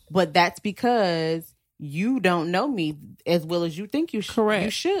 Right. But that's because you don't know me as well as you think you should. Correct.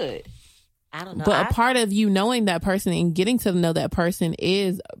 You should. I don't know. But a part of you knowing that person and getting to know that person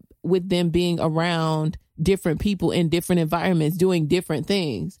is with them being around different people in different environments doing different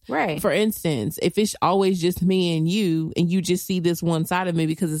things. Right. For instance, if it's always just me and you just see this one side of me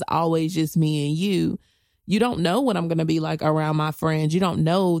because it's always just me and you don't know what I'm going to be like around my friends. You don't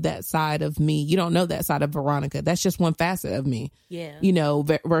know that side of me. You don't know that side of Veronica. That's just one facet of me. Yeah. You know,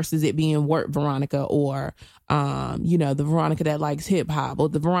 versus it being work Veronica or, you know, the Veronica that likes hip hop or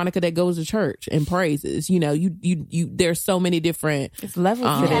the Veronica that goes to church and praises. You know, you there's so many different. It's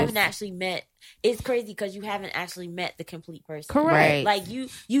levels. You haven't actually met. it's crazy because you haven't actually met the complete person. Correct. Right. Like you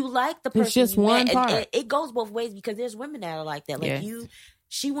like the person. It's just you one met, part. and it goes both ways because there's women that are like that. Like Yes.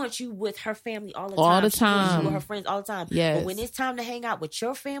 she wants you with her family all the time. All the She wants you time. with her friends all the time. Yes. But when it's time to hang out with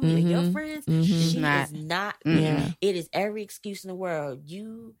your family and your friends, she is not. Yeah. It is every excuse in the world.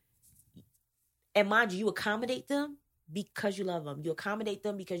 And mind you accommodate them because you love them. You accommodate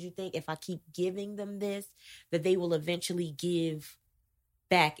them because you think if I keep giving them this, that they will eventually give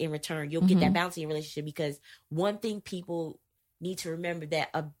back in return. You'll get that balance in your relationship, because one thing people need to remember that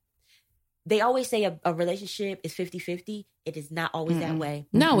they always say a relationship is 50-50. It is not always that way.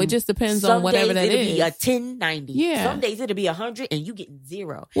 No, it just depends on whatever that is. Some days it'll be a 10-90. Yeah. Some days it'll be 100 and you get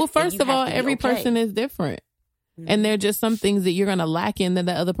 0. Well, first of all, every person is different. And there are just some things that you're going to lack in that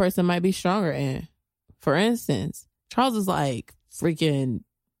the other person might be stronger in. For instance, Charles is like freaking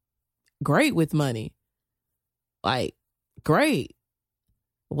great with money. Like, great.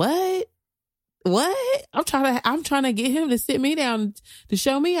 What? I'm trying to get him to sit me down to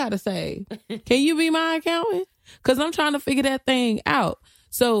show me how to save. Can you be my accountant? Because I'm trying to figure that thing out.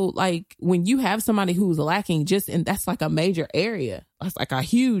 So, like, when you have somebody who's lacking and that's like a major area. That's like a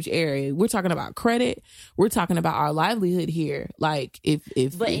huge area. We're talking about credit. We're talking about our livelihood here. Like,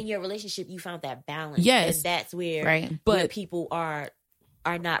 But in your relationship, you found that balance. Yes. And that's where, Right. where people are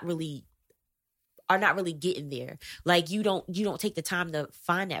not really getting there. Like, you don't take the time to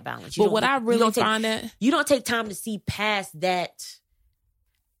find that balance. You don't take time to see past that.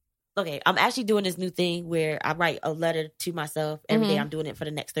 Okay, I'm actually doing this new thing where I write a letter to myself every day. I'm doing it for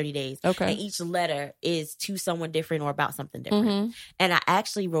the next 30 days. Okay. And each letter is to someone different or about something different. And I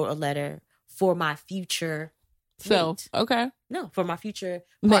actually wrote a letter for my future mate. Okay. No, for my future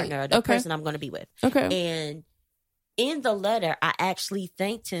partner, the person I'm going to be with. Okay. And in the letter, I actually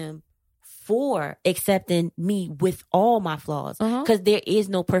thanked him for accepting me with all my flaws, because there is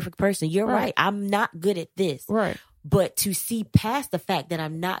no perfect person. You're right. I'm not good at this. Right. But to see past the fact that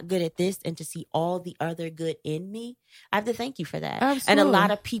I'm not good at this and to see all the other good in me, I have to thank you for that. Absolutely. And a lot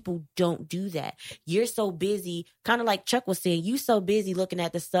of people don't do that. You're so busy, kind of like Chuck was saying, you so busy looking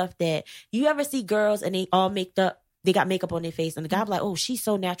at the stuff that you ever see girls and they all they got makeup on their face and the guy be like, oh, she's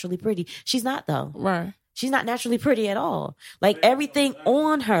so naturally pretty. She's not though. Right. She's not naturally pretty at all. Like everything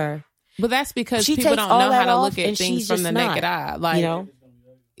on her. But that's because She people takes don't all know how that to off look at and things she's from just the not, naked eye. Like, you know?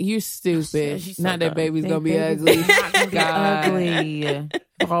 You stupid. She's so Not that dumb. baby's gonna be ugly. God. Ugly.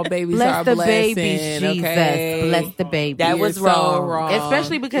 All babies Bless are the blessing. baby, Jesus. Okay? Bless the baby. That was You're so wrong.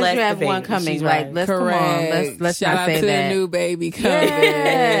 Especially because Bless you have the one baby. coming. She's Like, right. let's Correct. come on. Let's Shout not out say to that. the new baby coming.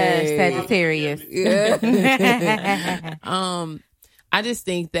 Yes, Sagittarius. I just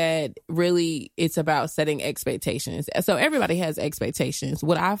think that really it's about setting expectations. So everybody has expectations.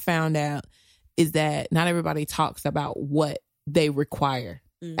 What I found out is that not everybody talks about what they require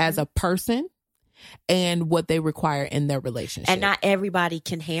as a person and what they require in their relationship. And not everybody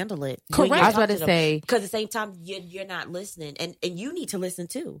can handle it. Correct. I was about to say. Because at the same time, you're not listening. And you need to listen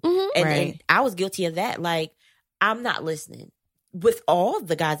too. Mm-hmm. And I was guilty of that. Like, I'm not listening. With all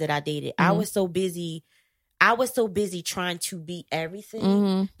the guys that I dated, I was so busy trying to be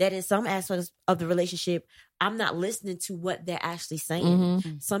everything that in some aspects of the relationship, I'm not listening to what they're actually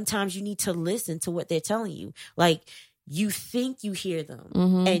saying. Sometimes you need to listen to what they're telling you. Like, you think you hear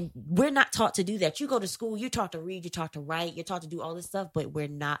them. And we're not taught to do that. You go to school, you're taught to read, you're taught to write, you're taught to do all this stuff, but we're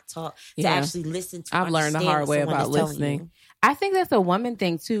not taught to actually listen to. I've learned the hard way about listening. I think that's a woman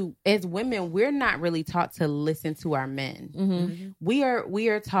thing too. As women, we're not really taught to listen to our men. We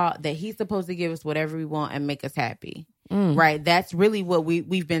are taught that he's supposed to give us whatever we want and make us happy. Right? That's really what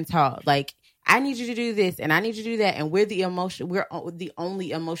we've been taught. Like, I need you to do this and I need you to do that, and we're the only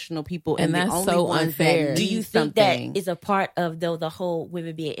emotional people, and that's the only so ones unfair. that Do you need think something. that is a part of the whole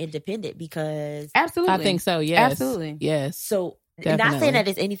women being independent? Because Absolutely, I think so. Yes, absolutely, yes. so. Definitely. Not saying that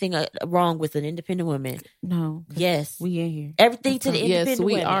there's anything wrong with an independent woman. No, Yes, we in here. everything to the independent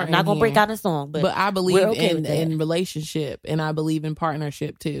we women. are I'm not in gonna break here. out a song, but I believe okay with that. in relationship, and I believe in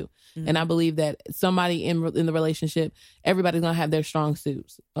partnership too. And I believe that somebody in the relationship, everybody's gonna have their strong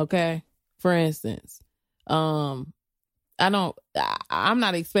suits. Okay, for instance, I'm not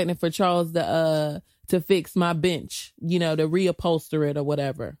expecting for Charles to fix my bench, to reupholster it or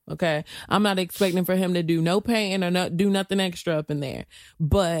whatever. Okay. I'm not expecting for him to do no painting or do nothing extra up in there.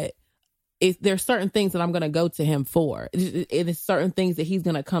 But there's certain things that I'm going to go to him for. It is certain things that he's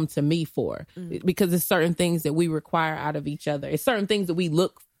going to come to me for, because it's certain things that we require out of each other. It's certain things that we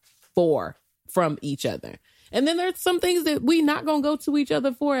look for from each other. And then there's some things that we not going to go to each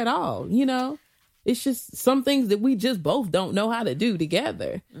other for at all, It's just some things that we just both don't know how to do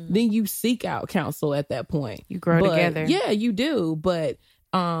together. Then you seek out counsel at that point. You grow together. Yeah, you do. But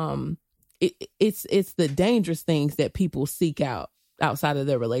it's the dangerous things that people seek out outside of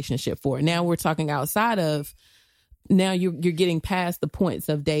their relationship for. Now we're talking outside of, now you're getting past the points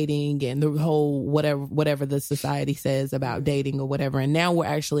of dating and the whole whatever the society says about dating or whatever. And now we're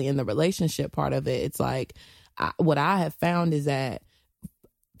actually in the relationship part of it. It's like, what I have found is that,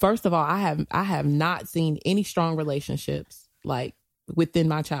 first of all, I have not seen any strong relationships like within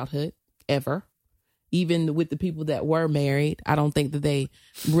my childhood ever. Even with the people that were married, I don't think that they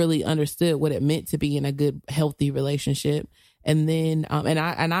really understood what it meant to be in a good, healthy relationship. And then,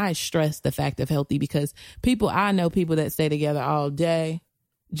 and I stress the fact of healthy, because I know people that stay together all day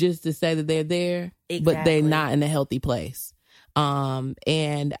just to say that they're there, but they're not in a healthy place.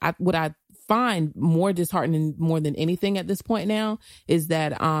 And what I find more disheartening more than anything at this point now is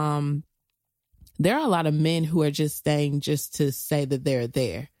that, there are a lot of men who are just staying just to say that they're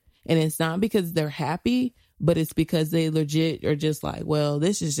there. And it's not because they're happy, but it's because they legit are just like, well,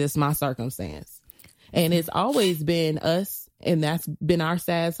 this is just my circumstance. And it's always been us, and that's been our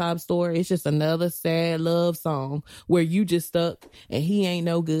sad sob story. It's just another sad love song where you just stuck and he ain't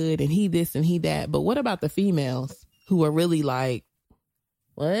no good and he this and he that. But what about the females who are really like,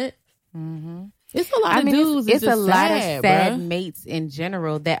 what? Mm-hmm. It's a lot of dudes. It's a lot of sad mates in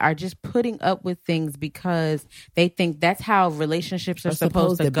general that are just putting up with things because they think that's how relationships are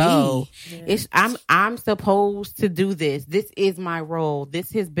supposed to go. Yeah. I'm supposed to do this. This is my role.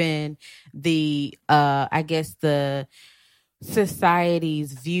 This has been the I guess the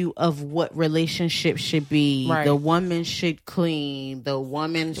society's view of what relationships should be. Right. The woman should clean. The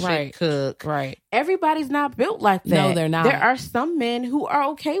woman should cook. Right. Everybody's not built like that. No, they're not. There are some men who are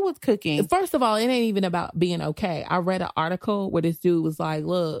okay with cooking. First of all, it ain't even about being okay. I read an article where this dude was like,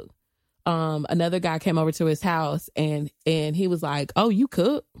 look, another guy came over to his house and he was like, oh, you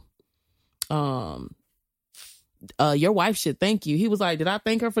cook? Your wife should thank you. He was like, did I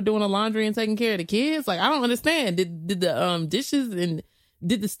thank her for doing the laundry and taking care of the kids? Like, I don't understand. Did the dishes and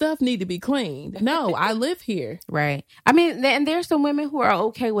did the stuff need to be cleaned? No, I live here. Right. I mean, and there's some women who are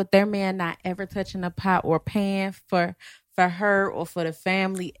okay with their man not ever touching a pot or pan for her or for the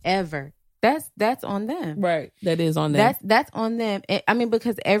family ever. That's on them. Right. That is on them. That's on them. I mean,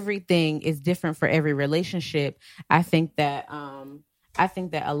 because everything is different for every relationship. I think that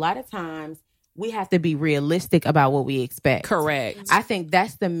a lot of times we have to be realistic about what we expect. Correct. I think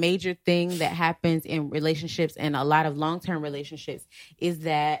that's the major thing that happens in relationships and a lot of long-term relationships is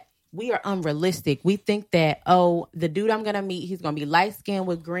that we are unrealistic. We think that, the dude I'm going to meet, he's going to be light-skinned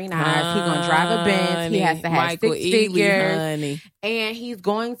with green eyes. He's going to drive a Benz. He has to have Michael 6 figures. And he's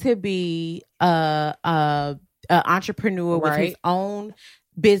going to be a entrepreneur with his own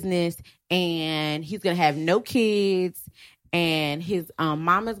business. And he's going to have no kids. And his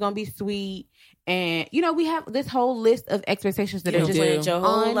mama's going to be sweet. And, we have this whole list of expectations that are just your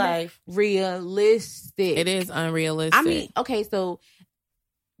whole life unrealistic. It is unrealistic. I mean, okay, so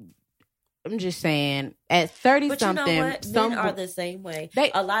I'm just saying, at 30-something... But you know what? Men are the same way.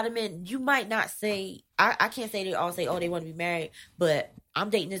 A lot of men, you might not say... I can't say they all say, they want to be married, but I'm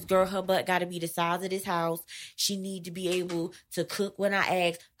dating this girl, her butt got to be the size of this house. She need to be able to cook when I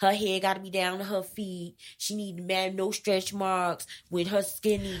ask. Her hair got to be down to her feet. She need to have no stretch marks. With her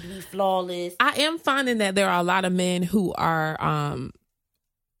skin need to be flawless. I am finding that there are a lot of men who are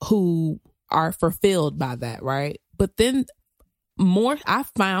fulfilled by that, right? But then more I've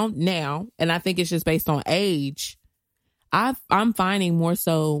found now, and I think it's just based on age, I'm finding more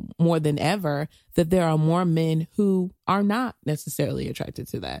than ever that there are more men who are not necessarily attracted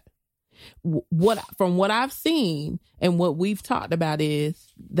to that. From what I've seen and what we've talked about is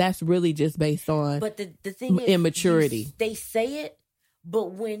that's really just based on but the thing is, immaturity. They say it,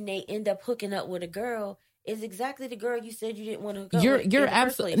 but when they end up hooking up with a girl, it's exactly the girl you said you didn't want to hook up with. You're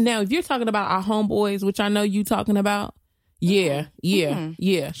absolutely now. If you're talking about our homeboys, which I know you talking about. Yeah.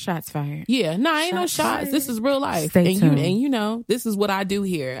 Shots fired. Yeah, no, ain't no shots. This is real life, Stay tuned. This is what I do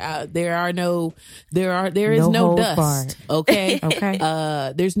here. There is no dust. Barred. Okay,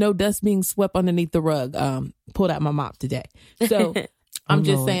 okay. There's no dust being swept underneath the rug. Pulled out my mop today. So I'm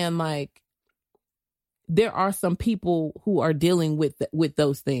just saying, like, there are some people who are dealing with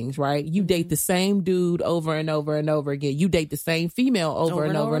those things, right? You date the same dude over and over and over again. You date the same female over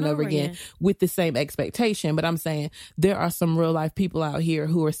and over again with the same expectation. But I'm saying there are some real life people out here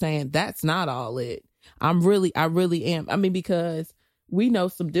who are saying that's not all it. I really am. I mean, because we know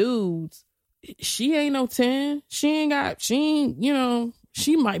some dudes, she ain't no 10. She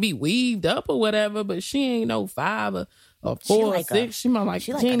might be weaved up or whatever, but she ain't no 5 or a 4 or 6. She might like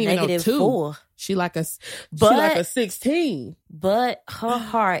she ain't even know 2. 4. She like a 16. But her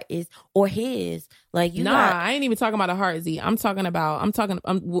heart is, or his, like you. I ain't even talking about a heart, Z. I'm talking about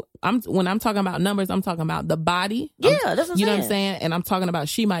when I'm talking about numbers, I'm talking about the body. Yeah, that's what I'm saying. Know what I'm saying? And I'm talking about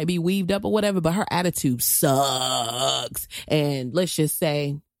she might be weaved up or whatever, but her attitude sucks. And let's just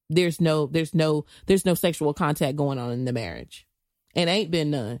say there's no sexual contact going on in the marriage. And ain't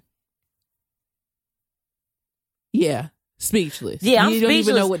been none. Yeah. Speechless. Yeah, I'm you speechless don't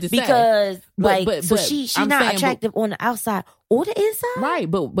even know what to because, say. But she's not saying, attractive on the outside or the inside. Right,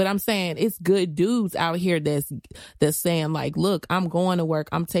 but I'm saying it's good dudes out here that's saying like, look, I'm going to work,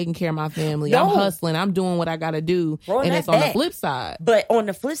 I'm taking care of my family, I'm hustling, I'm doing what I got to do, and it's on the flip side. But on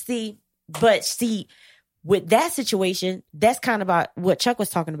the flip side, with that situation, that's kind of about what Chuck was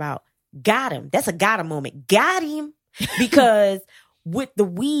talking about. Got him. That's a got him moment. Got him because with the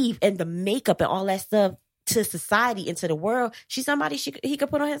weave and the makeup and all that stuff. To society and to the world, she's somebody he could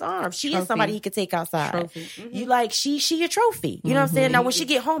put on his arm. She is somebody he could take outside. Mm-hmm. You like she a trophy. You know what I'm saying? Now when she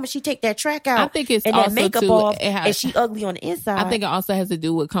get home and she take that track out, I think it's and also that makeup off, and she ugly on the inside. I think it also has to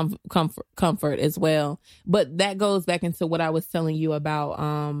do with comfort as well. But that goes back into what I was telling you about.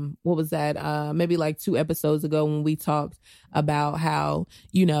 What was that? Maybe like 2 episodes ago when we talked about how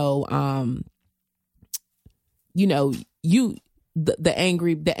the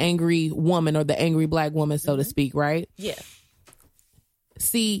angry woman or the angry black woman, so to speak, right? Yeah.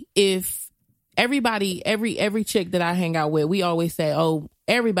 See, if everybody, every chick that I hang out with, we always say, oh,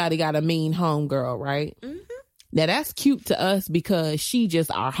 everybody got a mean homegirl, right? Mm-hmm. Now that's cute to us because she just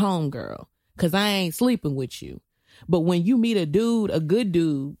our homegirl. Cause I ain't sleeping with you. But when you meet a good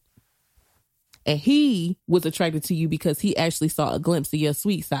dude, and he was attracted to you because he actually saw a glimpse of your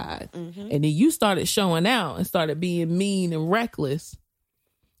sweet side. Mm-hmm. And then you started showing out and started being mean and reckless.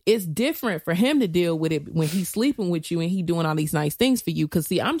 It's different for him to deal with it when he's sleeping with you and he doing all these nice things for you. Because,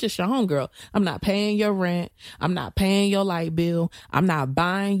 see, I'm just your homegirl. I'm not paying your rent. I'm not paying your light bill. I'm not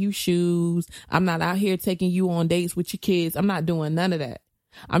buying you shoes. I'm not out here taking you on dates with your kids. I'm not doing none of that.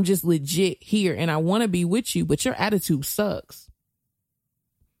 I'm just legit here and I want to be with you, but your attitude sucks.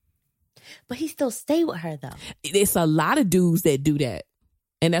 But he still stay with her though. It's a lot of dudes that do that.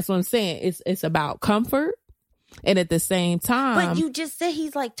 And that's what I'm saying. It's about comfort. And at the same time. But you just said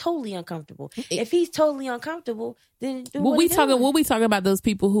he's like totally uncomfortable. If he's totally uncomfortable, then what we talking about those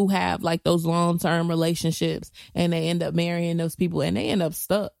people who have like those long-term relationships and they end up marrying those people and they end up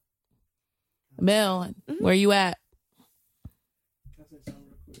stuck. Mel, where you at? Can I say something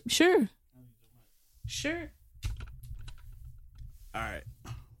real quick? Sure. All right.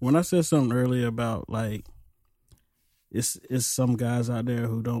 When I said something earlier about like it's some guys out there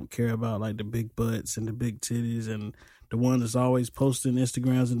who don't care about like the big butts and the big titties and the one that's always posting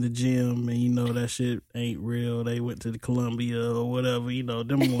Instagrams in the gym and that shit ain't real. They went to the Columbia or whatever,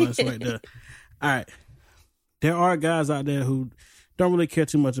 them ones right there. All right. There are guys out there who don't really care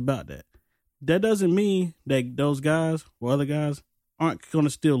too much about that. That doesn't mean that those guys or other guys aren't going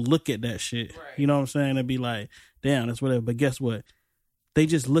to still look at that shit. Right. You know what I'm saying? And be like, damn, that's whatever. But guess what? They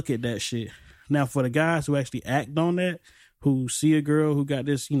just look at that shit. Now, for the guys who actually act on that, who see a girl who got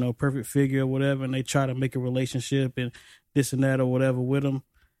this, perfect figure or whatever, and they try to make a relationship and this and that or whatever with them,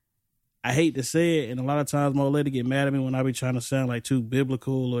 I hate to say it, and a lot of times my old lady get mad at me when I be trying to sound like too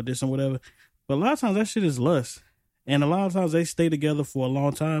biblical or this and whatever, but a lot of times that shit is lust. And a lot of times they stay together for a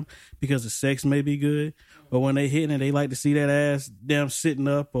long time because the sex may be good, but when they hitting it, they like to see that ass damn sitting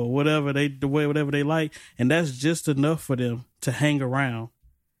up or whatever whatever they like, and that's just enough for them to hang around.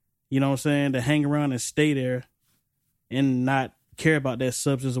 You know what I'm saying? To hang around and stay there and not care about that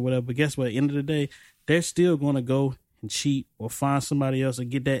substance or whatever. But guess what? At the end of the day, they're still going to go and cheat or find somebody else and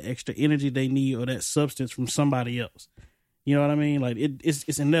get that extra energy they need or that substance from somebody else. You know what I mean? Like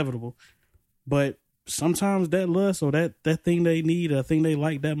it's inevitable. But sometimes that lust or that thing they need, or thing they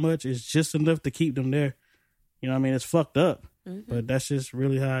like that much is just enough to keep them there. You know what I mean? It's fucked up, but that's just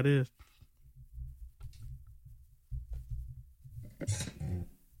really how it is.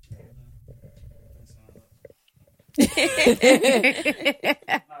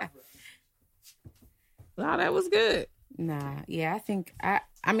 Wow, that was good. Nah, yeah, I think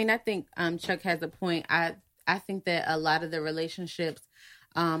Chuck has a point. I think that a lot of the relationships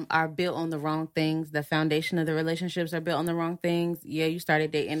are built on the wrong things. The foundation of the relationships are built on the wrong things. Yeah, you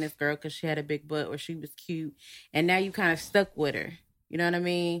started dating this girl because she had a big butt or she was cute, and now you kind of stuck with her. You know what I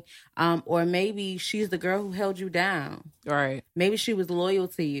mean? Or maybe she's the girl who held you down. Right. Maybe she was loyal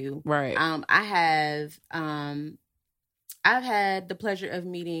to you. Right. I've had the pleasure of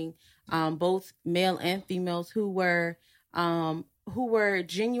meeting both male and females who were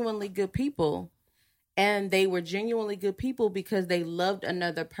genuinely good people. And they were genuinely good people because they loved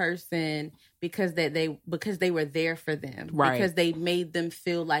another person because they were there for them. Right. Because they made them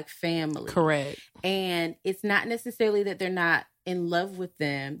feel like family. Correct. And it's not necessarily that they're not in love with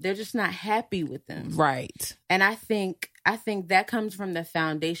them. They're just not happy with them. Right. And I think that comes from the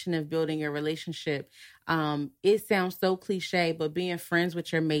foundation of building your relationship. It sounds so cliche, but being friends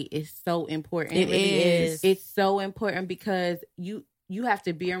with your mate is so important. It really is. It's so important because you have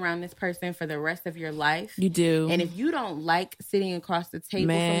to be around this person for the rest of your life. You do. And if you don't like sitting across the table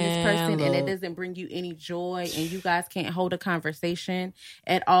from this person and it doesn't bring you any joy and you guys can't hold a conversation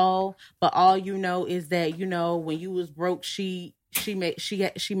at all, but all you know is that, when you was broke, she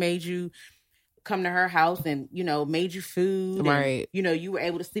made you come to her house and, made you food. Right. And, you were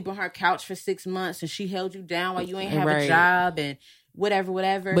able to sleep on her couch for 6 months and she held you down while you ain't have a job and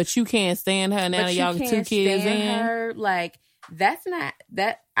whatever. But you can't stand her now that y'all 2 kids in. Her, like, that's not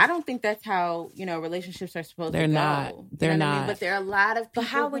that. I don't think that's how relationships are supposed to go. They're not. They're not. I mean? But there are a lot of people. But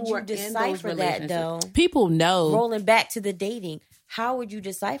how would you decipher that though? People know. Rolling back to the dating, how would you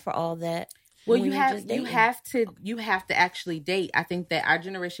decipher all that? Well, you have to actually date. I think that our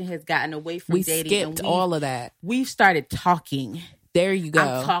generation has gotten away from dating. We skipped all of that. We've started talking. There you go.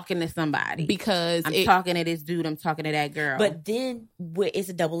 I'm talking to somebody because I'm talking to this dude. I'm talking to that girl. But then it's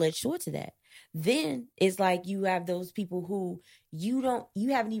a double-edged sword to that. Then it's like you have those people who you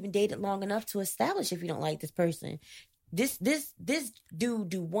haven't even dated long enough to establish if you don't like this person. This dude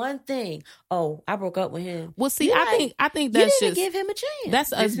do one thing. Oh, I broke up with him. Well, see, I think that's just give him a chance.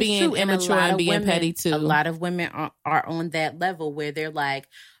 That's us being immature and being petty too. A lot of women are on that level where they're like,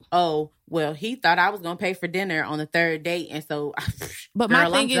 oh, well, he thought I was going to pay for dinner on the third date, and so, but girl,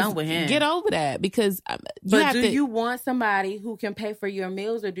 my thing I'm done with him. Get over that because. You want somebody who can pay for your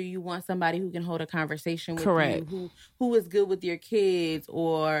meals, or do you want somebody who can hold a conversation with you, who is good with your kids,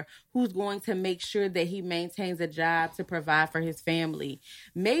 or who's going to make sure that he maintains a job to provide for his family?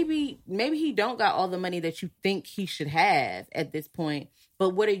 Maybe he don't got all the money that you think he should have at this point, but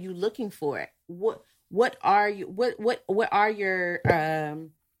what are you looking for? What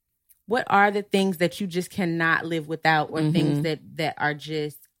are the things that you just cannot live without, or things that are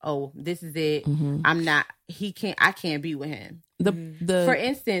just, oh, this is it. I can't be with him. For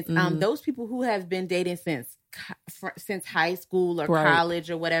instance, those people who have been dating since high school or college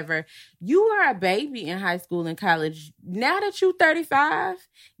or whatever, you were a baby in high school and college. Now that you're 35,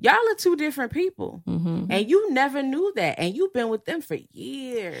 y'all are two different people, and you never knew that, and you've been with them for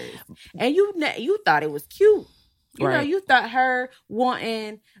years, and you thought it was cute. You thought her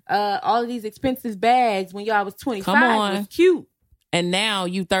wanting all of these expensive bags when y'all was 25 was cute. And now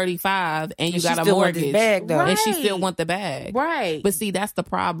you 35 and you got a mortgage, bag, though. And she still want the bag, right? But see, that's the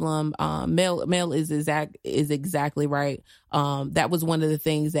problem. Mel is exactly right. That was one of the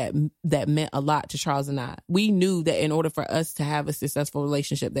things that meant a lot to Charles and I. We knew that in order for us to have a successful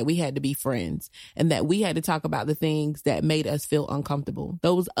relationship, that we had to be friends, and that we had to talk about the things that made us feel uncomfortable.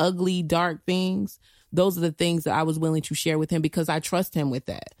 Those ugly, dark things. Those are the things that I was willing to share with him because I trust him with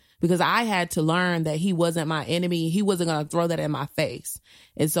that. Because I had to learn that he wasn't my enemy. He wasn't going to throw that in my face.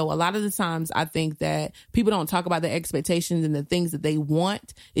 And so a lot of the times I think that people don't talk about their expectations and the things that they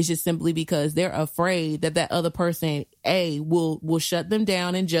want. It's just simply because they're afraid that other person, will shut them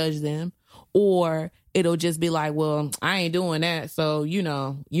down and judge them. Or it'll just be like, well, I ain't doing that. So, you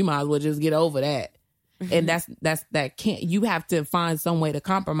might as well just get over that. And that can't, you have to find some way to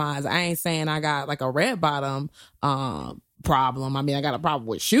compromise. I ain't saying I got like a red bottom, problem. I mean, I got a problem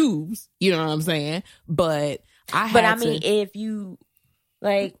with shoes, you know what I'm saying? But if you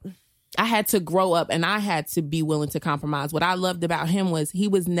like, I had to grow up and I had to be willing to compromise. What I loved about him was he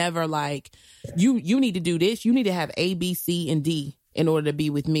was never like, you need to do this. You need to have A, B, C, and D in order to be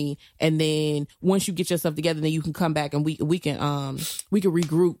with me. And then once you get yourself together, then you can come back and we can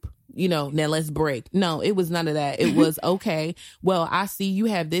regroup. Now let's break. No, it was none of that. It was, okay, well, I see you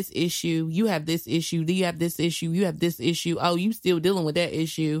have this issue. You have this issue. You have this issue. You have this issue. Oh, you still dealing with that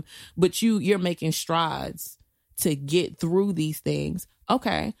issue, but you're making strides to get through these things.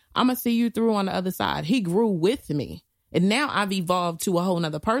 Okay, I'm going to see you through on the other side. He grew with me. And now I've evolved to a whole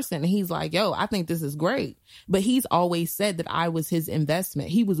nother person. And he's like, yo, I think this is great. But he's always said that I was his investment.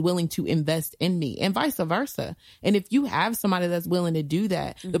 He was willing to invest in me and vice versa. And if you have somebody that's willing to do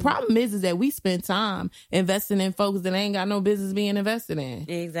that, the problem is that we spend time investing in folks that ain't got no business being invested in.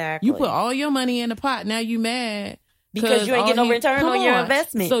 Exactly. You put all your money in the pot. Now you mad. Because you ain't getting no return on your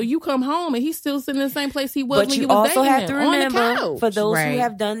investment. So you come home and he's still sitting in the same place he was when you was dating him. But you also have to remember, for those who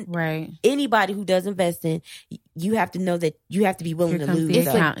have done, anybody who does invest in, you have to know that you have to be willing to lose.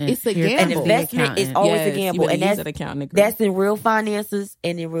 It's a gamble. An investment is always a gamble. And that's in real finances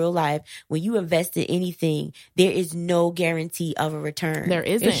and in real life. When you invest in anything, there is no guarantee of a return. There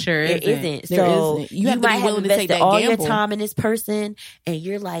isn't. It sure isn't. So you have to might be willing have invested to take that all gamble. your time in this person, and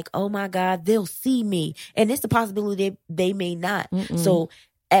you're like, oh my God, they'll see me. And it's a possibility they may not. So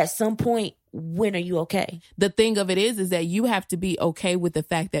at some point, when are you okay? The thing of it is that you have to be okay with the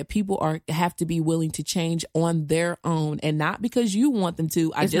fact that people have to be willing to change on their own, and not because you want them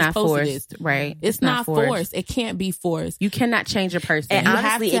to. It's just posted this, right? It's not forced. It can't be forced. You cannot change a person. And you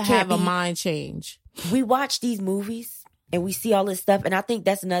honestly, have to have a mind change. We watch these movies and we see all this stuff, and I think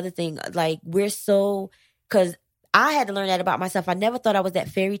that's another thing. Like, we're so, because I had to learn that about myself. I never thought I was that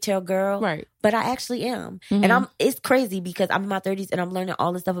fairy tale girl, right? But I actually am, and it's crazy because I'm in my 30s and I'm learning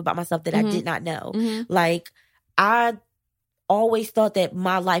all this stuff about myself that I did not know. Like, I always thought that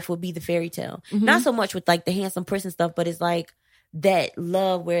my life would be the fairy tale, not so much with like the handsome person stuff, but it's like that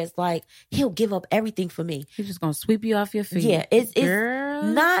love where it's like he'll give up everything for me. He's just gonna sweep you off your feet. Yeah, it's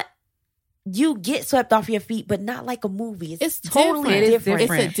not. You get swept off your feet, but not like a movie. It's totally different.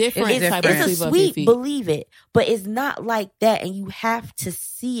 It's a different type of It's a sweet, believe it, but it's not like that. And you have to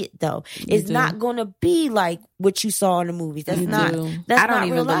see it though. It's not going to be like what you saw in the movies. That's not. That's I don't not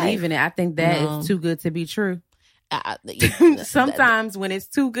even real believe life. in it. I think that is too good to be true. Sometimes when it's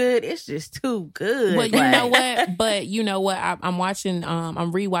too good, it's just too good. But you know what? I'm watching.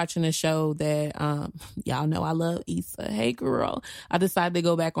 I'm rewatching a show that y'all know I love Issa. Hey girl, I decided to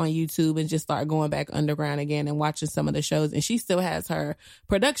go back on YouTube and just start going back underground again and watching some of the shows. And she still has her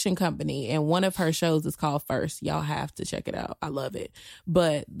production company, and one of her shows is called First. Y'all have to check it out. I love it.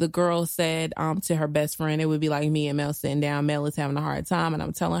 But the girl said to her best friend, it would be like me and Mel sitting down. Mel is having a hard time, and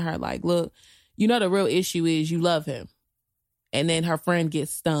I'm telling her like, look. You know, the real issue is you love him. And then her friend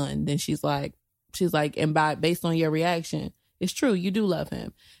gets stunned. And she's like, and based on your reaction, it's true. You do love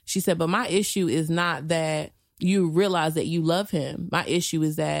him. She said, but my issue is not that you realize that you love him. My issue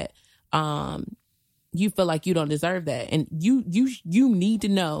is that you feel like you don't deserve that. And you need to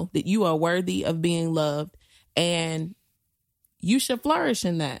know that you are worthy of being loved, and you should flourish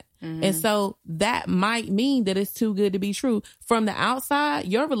in that. And so that might mean that it's too good to be true. From the outside,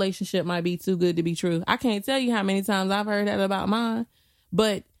 your relationship might be too good to be true. I can't tell you how many times I've heard that about mine,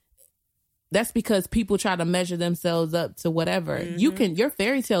 but that's because people try to measure themselves up to whatever. Your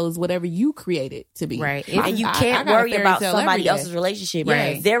fairy tale is whatever you create it to be. Right. And you can't worry about somebody else's relationship.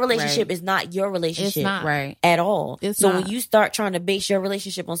 Right. Their relationship is not your relationship. It's not. Right. At all. It's so not. when you start trying to base your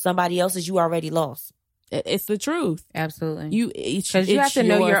relationship on somebody else's, you already lost. It's the truth. Absolutely. Because you have to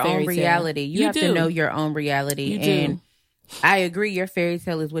know your own reality. You have to know your own reality. You and do. I agree. Your fairy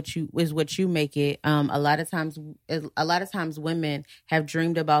tale is what you make it. A lot of times women have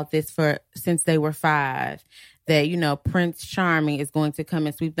dreamed about this since they were 5. That, you know, Prince Charming is going to come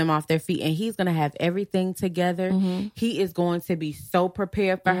and sweep them off their feet, and he's going to have everything together. He is going to be so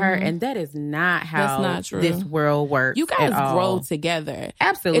prepared for her, and that is not how this world works. You guys grow together.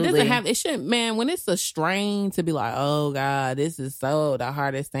 Absolutely. It shouldn't, man, when it's a strain to be like, oh God, this is so the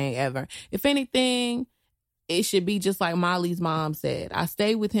hardest thing ever. If anything, it should be just like Molly's mom said. I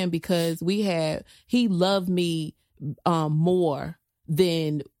stayed with him because he loved me more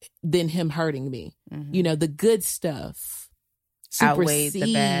than him hurting me. You know, the good stuff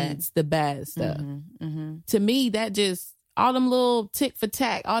supersedes the bad stuff. To me, that just, all them little tick for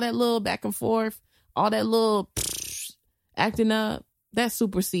tack, all that little back and forth, all that little acting up, that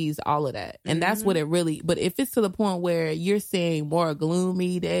supersedes all of that. And that's what it really, but if it's to the point where you're saying more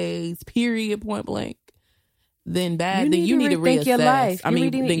gloomy days, period, point blank, then bad, then you need to reassess your life. You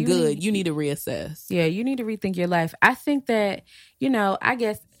need to reassess. Yeah, you need to rethink your life. I think that, you know, I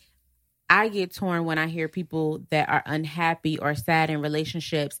guess I get torn when I hear people that are unhappy or sad in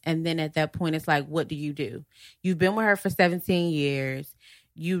relationships. And then at that point, it's like, what do? You've been with her for 17 years.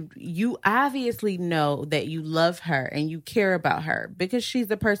 You obviously know that you love her and you care about her because she's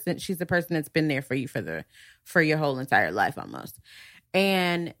the person that's been there for you for your whole entire life almost.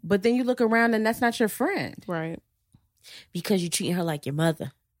 But then you look around and that's not your friend. Right. Because you treat her like your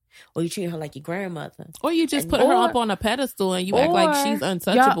mother. Or you treat her like your grandmother. Or you just put her up on a pedestal and you act like she's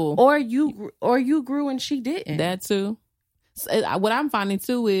untouchable. Or you grew and she didn't. That too. So, what I'm finding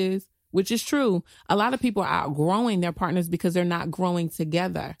too is, which is true, a lot of people are outgrowing their partners because they're not growing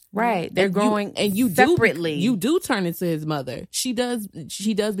together. Right. They're growing separately. You do turn into his mother. She does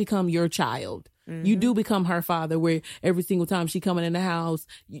become your child. You do become her father, where every single time she coming in the house,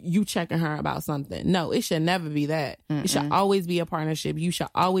 you checking her about something. No, it should never be that. It should always be a partnership. You should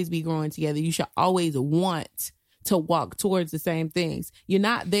always be growing together. You should always want to walk towards the same things. You're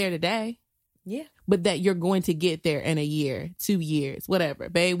not there today. Yeah. But that you're going to get there in a year, 2 years, whatever.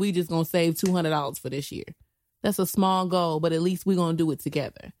 Babe, we just going to save $200 for this year. That's a small goal, but at least we're going to do it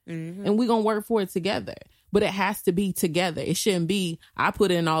together. Mm-hmm. And we're going to work for it together. But it has to be together. It shouldn't be, I put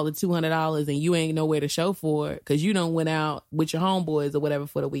in all the $200 and you ain't nowhere to show for it because you done went out with your homeboys or whatever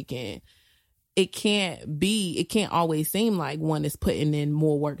for the weekend. It can't always seem like one is putting in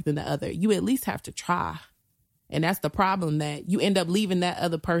more work than the other. You at least have to try. And that's the problem, that you end up leaving that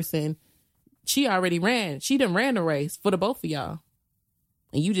other person. She done ran the race for the both of y'all.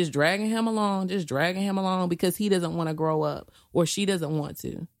 And you just dragging him along because he doesn't want to grow up or she doesn't want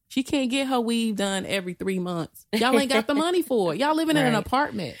to. She can't get her weave done every 3 months. Y'all ain't got the money for it. Y'all living in an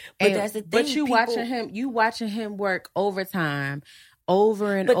apartment. But that's the thing. But you watching him work overtime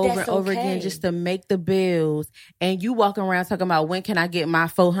over and over again just to make the bills, and you walking around talking about when can I get my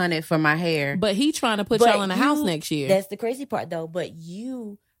 $400 for my hair. But he trying to put y'all in the house next year. That's the crazy part though. But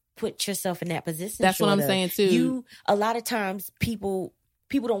you put yourself in that position. That's what I'm saying too. A lot of times people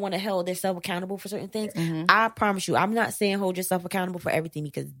don't want to hold themselves accountable for certain things. Mm-hmm. I promise you, I'm not saying hold yourself accountable for everything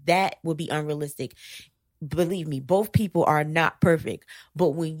because that would be unrealistic. Believe me, both people are not perfect. But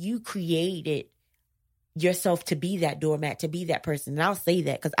when you created yourself to be that doormat, to be that person, and I'll say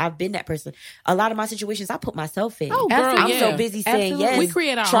that because I've been that person. A lot of my situations, I put myself in. Oh, girl, I'm so busy saying yes. We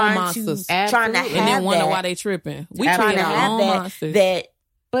create our own monsters. Trying to have and then wonder that, why they tripping. We trying create to our have own monsters. that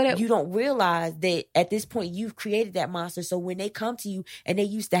But you don't realize that at this point you've created that monster. So when they come to you and they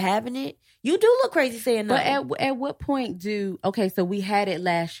used to having it, you do look crazy saying nothing. But at what point so we had it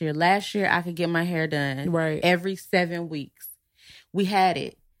last year. Last year I could get my hair done every 7 weeks. We had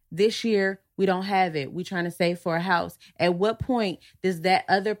it. This year we don't have it. We trying to save for a house. At what point does that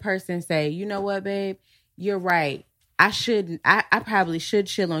other person say, you know what, babe, you're right. I probably should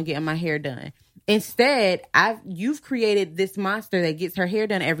chill on getting my hair done. Instead, you've created this monster that gets her hair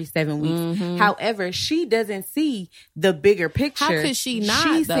done every 7 weeks. Mm-hmm. However, she doesn't see the bigger picture. How could she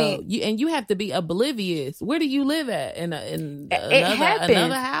not, though? You have to be oblivious. Where do you live at? In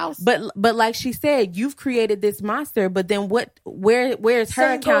another house? But like she said, you've created this monster, but then where's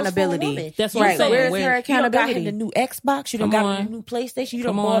her accountability? That's what I'm saying. Where's her accountability? You done got him the new Xbox. You done got him the new PlayStation. You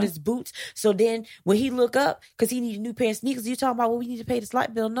done bought his boots. So then when he look up, because he need a new pair of sneakers, you talking about, well, we need to pay this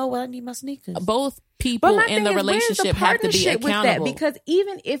light bill. No, well, I need my sneakers. Both people in the relationship have to be accountable. Because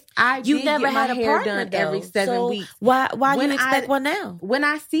even if you never had a hair done every 7 weeks, why do you expect one now? When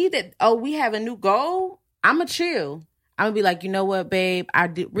I see that, we have a new goal, I'ma chill. I'm gonna be like, you know what, babe, I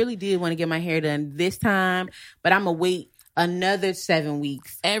really did want to get my hair done this time, but I'm gonna wait another 7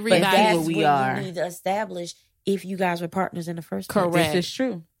 weeks. Everybody, that's where we are. You need to establish if you guys were partners in the first place. Correct. This is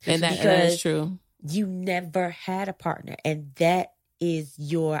true, and that is true. You never had a partner, and that is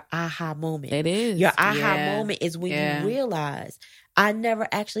your aha moment. It is. Your aha moment is when you realize I never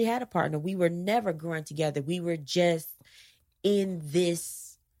actually had a partner. We were never growing together. We were just in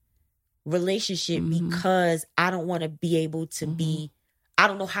this relationship because I don't want to be able to be, I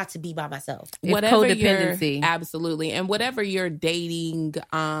don't know how to be by myself. It's codependency. Absolutely. And whatever you're dating,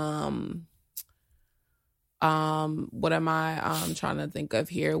 what am I trying to think of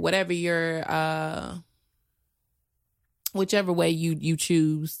here? Whatever you're whichever way you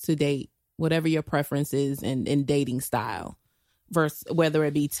choose to date, whatever your preference is in dating style, versus whether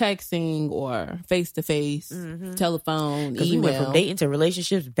it be texting or face-to-face, telephone, email. We went from dating to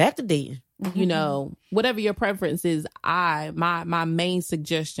relationships back to dating. You know, whatever your preference is, my main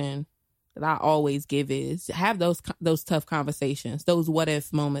suggestion that I always give is have those tough conversations, those what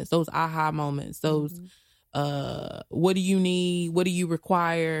if moments, those aha moments, those what do you need, what do you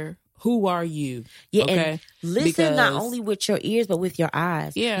require, who are you? Yeah, okay? And listen not only with your ears, but with your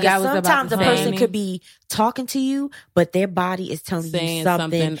eyes. Yeah. Sometimes a person could be talking to you, but their body is telling you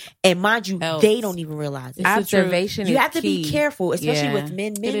something. And mind you, they don't even realize it. Observation is key. You have to be careful, especially with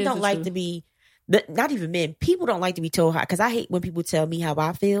men. Men don't like to be, not even men, people don't like to be told how, because I hate when people tell me how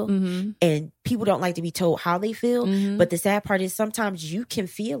I feel, and people don't like to be told how they feel. But the sad part is sometimes you can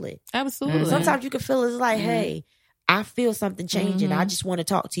feel it. Absolutely. Sometimes you can feel it's like, hey, I feel something changing. I just want to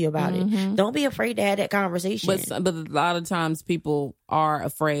talk to you about it. Don't be afraid to have that conversation. But a lot of times people are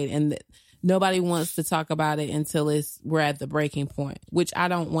afraid, and nobody wants to talk about it until we're at the breaking point, which I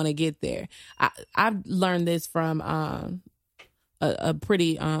don't want to get there. I've learned this from a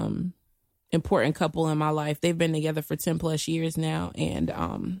pretty important couple in my life. They've been together for 10 plus years now, and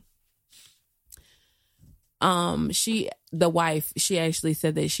the wife, she actually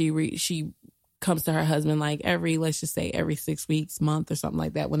said that she comes to her husband like let's just say every 6 weeks, month or something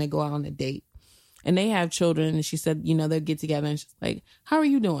like that when they go out on a date. And they have children, and she said, they'll get together and she's like, how are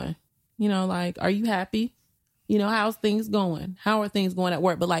you doing? Like, are you happy? You know, how's things going? How are things going at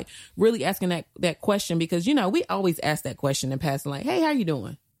work? But like really asking that question, because, you know, we always ask that question in passing, like, hey, how you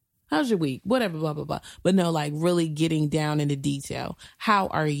doing? How's your week? Whatever, blah, blah, blah. But no, like really getting down into detail. How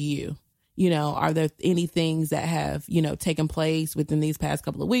are you? You know, are there any things that have, you know, taken place within these past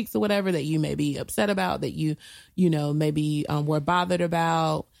couple of weeks or whatever that you may be upset about, that you know, maybe were bothered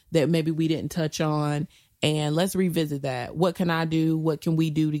about, that maybe we didn't touch on? And let's revisit that. What can I do? What can we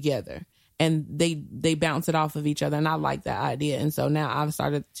do together? And they bounce it off of each other. And I like that idea. And so now I've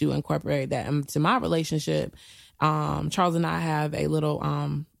started to incorporate that into my relationship. Charles and I have a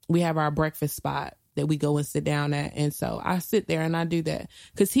little, we have our breakfast spot that we go and sit down at. And so I sit there and I do that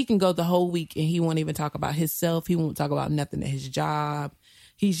because he can go the whole week and he won't even talk about himself. He won't talk about nothing at his job.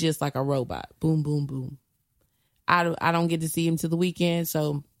 He's just like a robot. Boom, boom, boom. I don't get to see him till the weekend.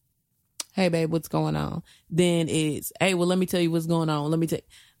 So, hey, babe, what's going on? Then it's, hey, well, let me tell you what's going on.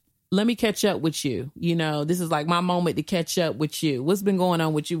 Let me catch up with you. You know, this is like my moment to catch up with you. What's been going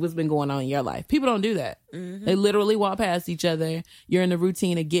on with you? What's been going on in your life? People don't do that. Mm-hmm. They literally walk past each other. You're in the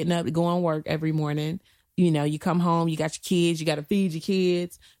routine of getting up to go on work every morning. You know, you come home, you got your kids, you got to feed your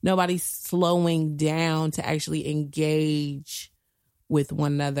kids. Nobody's slowing down to actually engage with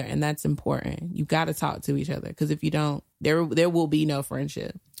one another. And that's important. You got to talk to each other, because if you don't, there will be no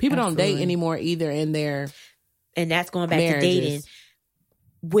friendship. People Absolutely. Don't date anymore either in their And that's going back marriages. To dating.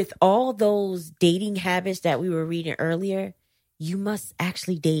 With all those dating habits that we were reading earlier, you must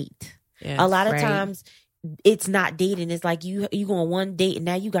actually date. Yes, a lot of times it's not dating. It's like you go on one date and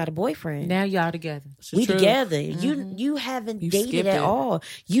now you got a boyfriend. Now y'all together. We together. Mm-hmm. You haven't dated at all.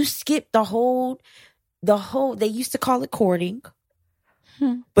 You skipped the whole, they used to call it courting.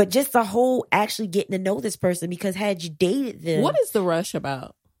 But just the whole actually getting to know this person, because had you dated them. What is the rush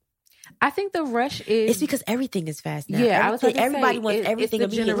about? I think the rush is... It's because everything is fast now. Yeah, everybody wants everything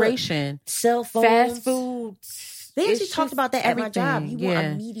it's the generation. Cell phones. Fast food. They actually talked about that at my job. You want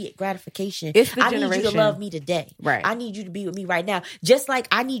immediate gratification. It's the I generation. need you to love me today. Right. I need you to be with me right now. Just like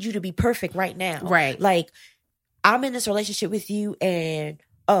I need you to be perfect right now. Right. Like, I'm in this relationship with you and...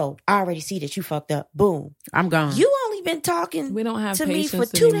 Oh, I already see that you fucked up. Boom. I'm gone. You only been talking we don't have to me for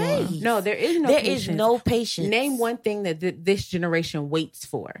 2 anymore. days. No, there is no patience. Name one thing that this generation waits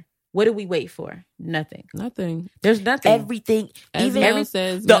for. What do we wait for? Nothing. There's nothing. Everything. As Mel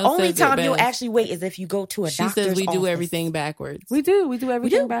says, the only time you'll actually wait is if you go to a doctor's office. She says we do everything backwards. We do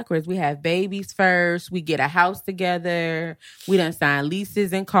everything backwards. We have babies first. We get a house together. We done sign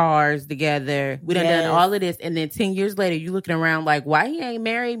leases and cars together. We done all of this. And then 10 years later, you looking around like, why he ain't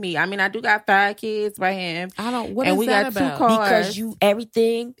married me? I mean, I do got 5 kids by him. What and is we that got about? 2 cars. Because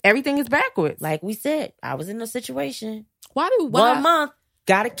everything is backwards. Like we said, I was in a situation. Why? 1 month,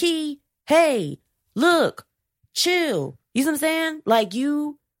 got a key. Hey, look, chill. You see what I'm saying? Like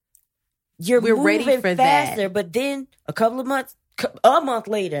we're moving ready for faster, that. But then a month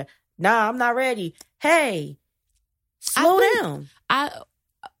later, nah, I'm not ready. Hey, slow down.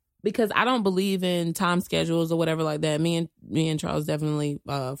 Because I don't believe in time schedules or whatever like that. Me and Charles definitely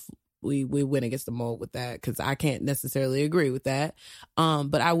we went against the mold with that, because I can't necessarily agree with that.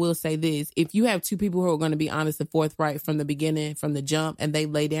 But I will say this: if you have 2 people who are going to be honest and forthright from the beginning, from the jump, and they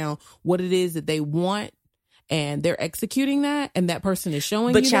lay down what it is that they want, and they're executing that, and that person is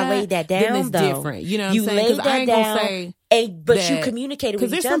showing but you y'all that, laid that down, then it's though. Different. You know what you I'm saying? Because I ain't gonna say. But you communicated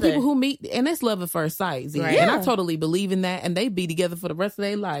with each other. Because there's some people who meet, and it's love at first sight. Right. And I totally believe in that, and they be together for the rest of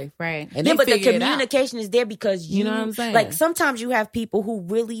their life. Right. And but the communication is there because you know what I'm saying? Like, sometimes you have people who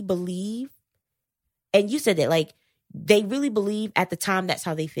really believe, and you said that, like, they really believe at the time that's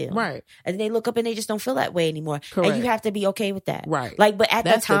how they feel. Right. And they look up and they just don't feel that way anymore. Correct. And you have to be okay with that. Right. Like, but at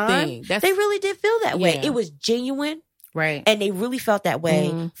that's the time, they really did feel that way. It was genuine. Right. And they really felt that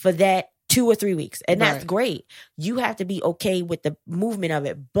way for that 2 or 3 weeks. And that's great. You have to be okay with the movement of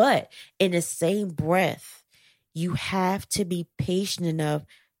it. But in the same breath, you have to be patient enough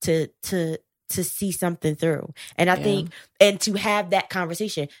to see something through. And I think, and to have that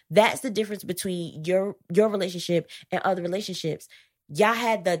conversation, that's the difference between your relationship and other relationships. Y'all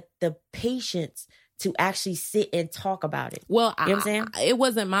had the patience to actually sit and talk about it. Well, you know what I'm saying? It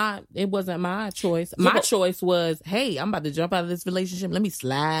wasn't my choice. My choice was, hey, I'm about to jump out of this relationship. Let me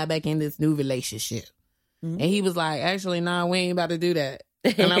slide back in this new relationship. Mm-hmm. And he was like, actually, nah, we ain't about to do that.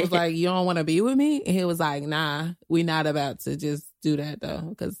 And I was like, you don't want to be with me? And he was like, nah, we not about to just do that though.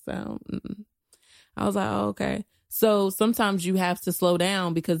 Because I was like, oh, okay. So sometimes you have to slow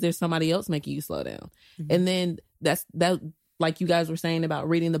down because there's somebody else making you slow down. Mm-hmm. And then that, like you guys were saying about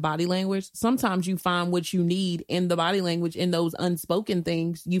reading the body language, sometimes you find what you need in the body language, in those unspoken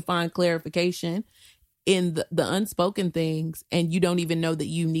things. You find clarification in the unspoken things, and you don't even know that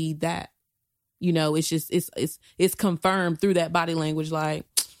you need that. You know, it's just it's confirmed through that body language. Like,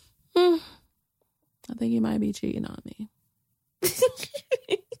 I think he might be cheating on me.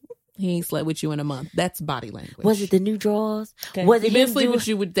 He ain't slept with you in a month. That's body language. Was it the new drawers? Okay. Was it he been sleeping with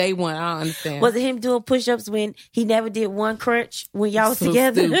you with day one? I don't understand. Was it him doing push-ups when he never did one crunch when y'all was so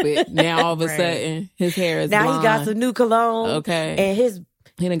together? Stupid. Now all of a sudden his hair is now blonde. He got some new cologne. Okay, and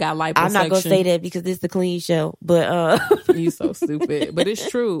he done got liposuction. I'm not gonna say that because it's the clean show, but you so stupid. But it's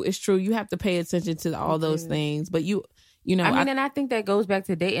true. It's true. You have to pay attention to all those things. But you know, I mean, and I think that goes back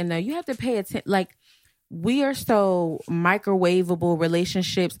to dating. Though you have to pay attention. Like, we are so microwavable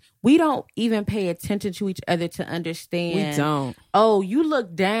relationships. We don't even pay attention to each other to understand. We don't. Oh, you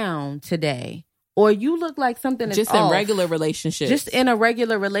look down today. Or you look like something is just off. In regular relationships. Just in a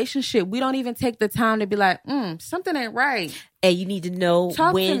regular relationship. We don't even take the time to be like, something ain't right. And you need to know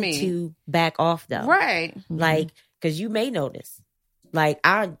when to back off, though. Right. Like, because you may notice. Like,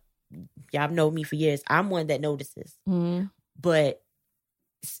 y'all know me for years. I'm one that notices. Mm-hmm. But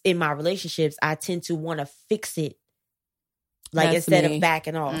in my relationships, I tend to want to fix it. Like, That's instead me. of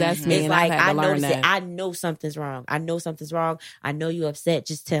backing off. That's me. It's like, I notice that. it. I know something's wrong. I know you're upset.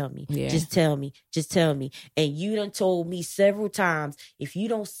 Just tell me. Yeah. Just tell me. And you done told me several times, if you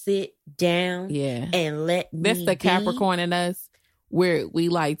don't sit down and let me That's the Capricorn in us, where we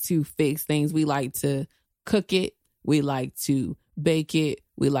like to fix things. We like to cook it. We like to bake it.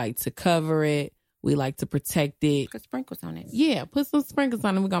 We like to cover it. We like to protect it. Put sprinkles on it. Yeah, put some sprinkles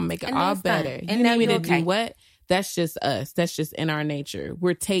on it. We're going to make it all better. And you now need me to okay. do what? That's just us. That's just in our nature.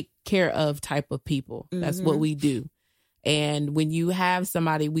 We're take care of type of people. That's what we do. And when you have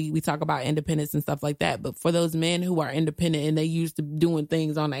somebody, we talk about independence and stuff like that. But for those men who are independent and they used to doing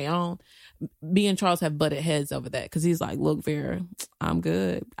things on their own, me and Charles have butted heads over that. Because he's like, look, Vera, I'm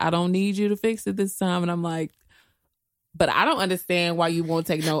good. I don't need you to fix it this time. And I'm like, but I don't understand why you won't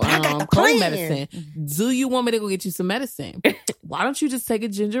take no cold medicine. Do you want me to go get you some medicine? Why don't you just take a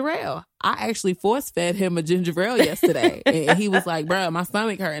ginger ale? I actually force fed him a ginger ale yesterday. And he was like, bro, my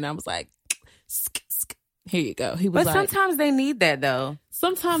stomach hurt. And I was like, here you go. He was but sometimes they need that, though.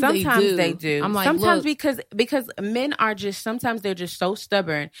 Sometimes they do. I'm like, sometimes because men are just, sometimes they're just so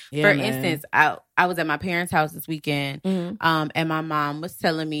stubborn. Yeah, For man. instance, I was at my parents' house this weekend, and my mom was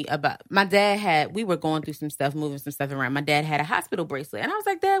telling me about, my dad we were going through some stuff, moving some stuff around. My dad had a hospital bracelet. And I was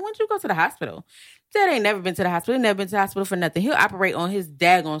like, Dad, when did you go to the hospital? Dad ain't never been to the hospital. He never been to the hospital for nothing. He'll operate on his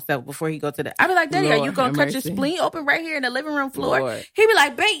daggone stuff before he go to the... I be like, Daddy, are you going to cut your spleen open right here in the living room floor? Lord. He be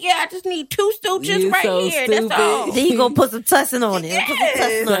like, babe, I just need 2 stooches right so here. stupid. That's all. Then he gonna put some tussin on it. Put some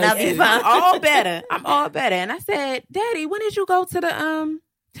tussin on it. I'll be fine. I'm all better. And I said, Daddy, when did you go to the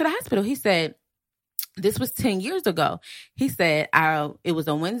hospital? He said, this was 10 years ago. He said, it was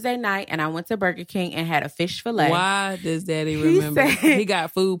a Wednesday night and I went to Burger King and had a fish fillet. Why does Daddy remember? He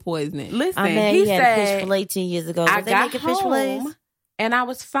got food poisoning. Listen, he had a fish fillet 10 years ago. I got home and I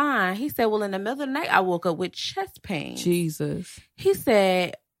was fine. He said, well, in the middle of the night, I woke up with chest pain. Jesus. He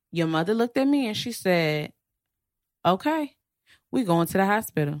said, your mother looked at me and she said, okay, we going to the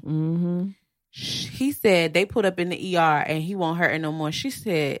hospital. Mm-hmm. He said they put up in the ER and he won't hurt her no more. She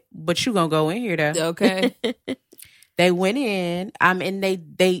said, but you gonna go in here though. Okay. They went in, and they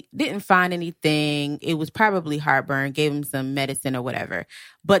didn't find anything. It was probably heartburn, gave him some medicine or whatever.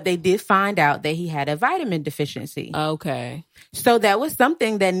 But they did find out that he had a vitamin deficiency. Okay. So that was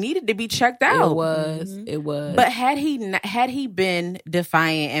something that needed to be checked out. It was. Mm-hmm. It was. But had he been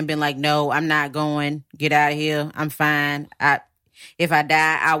defiant and been like, no, I'm not going, get out of here, I'm fine. If I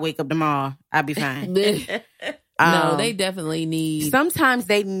die, I'll wake up tomorrow. I'll be fine. No, they definitely need. Sometimes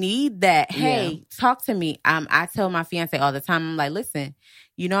they need that. Hey, talk to me. I tell my fiance all the time, I'm like, listen,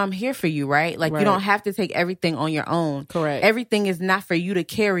 you know, I'm here for you, right? Like, you don't have to take everything on your own. Correct. Everything is not for you to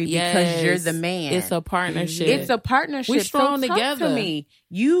carry because you're the man. It's a partnership. It's a partnership. We're strong so talk together. To me.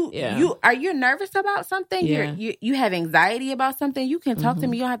 Are you nervous about something? Yeah. You have anxiety about something? You can talk to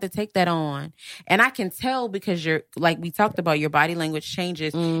me. You don't have to take that on. And I can tell because you're, like we talked about, your body language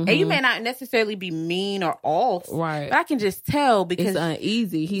changes. And you may not necessarily be mean or off. Right. But I can just tell because it's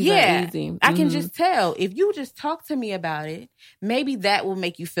uneasy. He's uneasy. I can just tell. If you just talk to me about it, maybe that will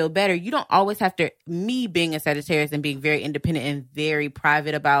make you feel better. You don't always have to, me being a Sagittarius and being very independent and very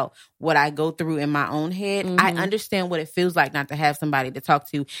private about what I go through in my own head. I understand what it feels like not to have somebody to talk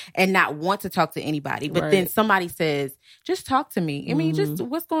to and not want to talk to anybody. But then somebody says, just talk to me. I mean, just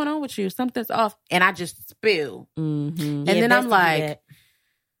what's going on with you? Something's off. And I just spill. And then I'm like,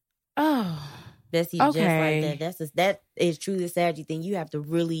 oh, Bessie, just like that. That is truly the Sagittarius thing. You have to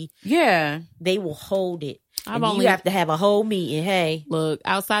really, they will hold it. You have to have a whole meeting. Hey, look,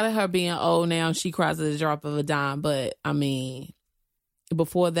 outside of her being old now, she cries at the drop of a dime. But I mean,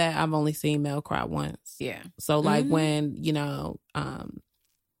 before that, I've only seen Mel cry once. Yeah. So like when,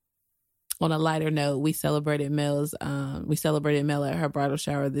 on a lighter note, we celebrated Mel at her bridal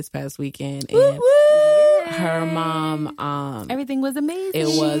shower this past weekend, and her mom, everything was amazing. It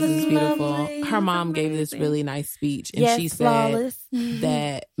was beautiful. Lovely. Her mom gave this really nice speech, and she said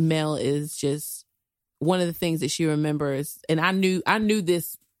that Mel is just one of the things that she remembers. And I knew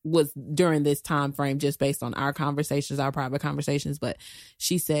this was during this time frame just based on our conversations, our private conversations. But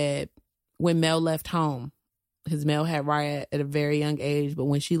she said when Mel left home, because Mel had Riot at a very young age, but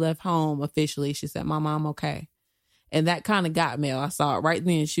when she left home officially, she said, "Mama, I'm okay." And that kind of got Mel. I saw it right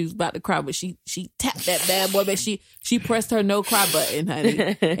then. She was about to cry, but she tapped that bad boy, but she pressed her no cry button,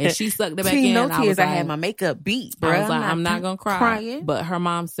 honey, and she sucked it back in. No tears. I had my makeup beat, bro. I was like, I'm not gonna cry. Crying. But her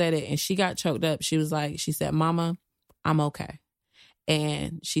mom said it, and she got choked up. She said, "Mama, I'm okay."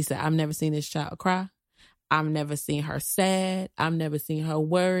 And she said, "I've never seen this child cry. I've never seen her sad. I've never seen her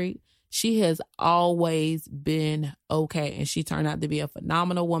worried. She has always been okay." And she turned out to be a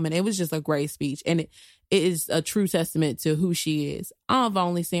phenomenal woman. It was just a great speech. And it is a true testament to who she is. I've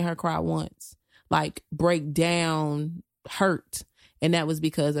only seen her cry once, like break down, hurt. And that was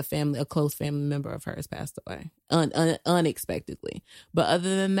because a close family member of hers passed away unexpectedly. But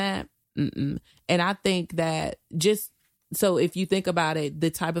other than that, And I think that just, so if you think about it, the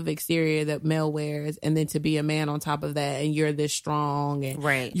type of exterior that Mel wears, and then to be a man on top of that, and you're this strong,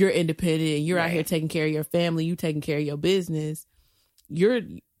 and you're independent, and you're out here taking care of your family, you taking care of your business,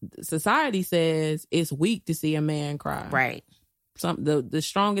 society says it's weak to see a man cry. Right. The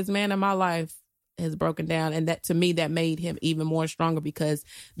strongest man in my life has broken down, and that, to me, that made him even more stronger, because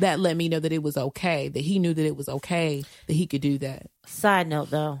that let me know that it was okay, that he knew that it was okay, that he could do that. Side note,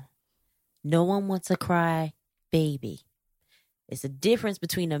 though, no one wants to cry baby. It's a difference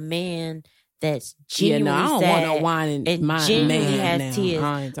between a man that's genuinely I don't sad want no wine and my genuinely man has now.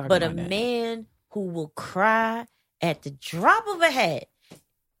 tears, but a man who will cry at the drop of a hat,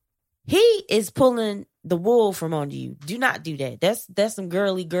 he is pulling the wool from under you. Do not do that. That's some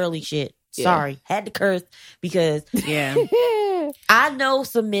girly shit. Yeah. Sorry, had to curse because I know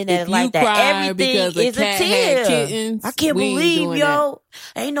some men that like that. Everything is a tear. Kittens, I can't believe, yo,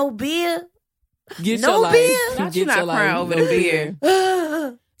 ain't no beer. No beer. Not you not crying over the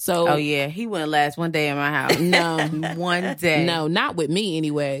beer. So, he wouldn't last one day in my house. No, one day. No, not with me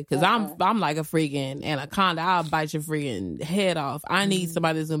anyway. Because I'm like a freaking anaconda. I'll bite your freaking head off. I need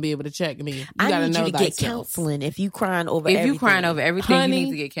somebody that's gonna be able to check me. You gotta know you to get counseling if you crying over everything. If you crying over everything, honey, you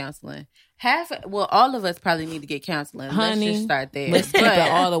need to get counseling. All of us probably need to get counseling. Honey, let's just start there. Let's keep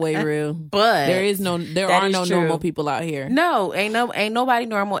it all the way real. But there are no normal people out here. No, ain't nobody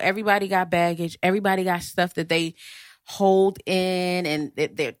normal. Everybody got baggage. Everybody got stuff that they hold in and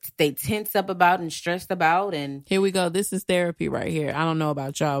they tense up about and stressed about. And here we go. This is therapy right here. I don't know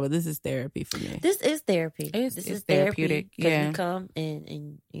about y'all, but this is therapy for me. This is therapy. This is therapeutic. Because we come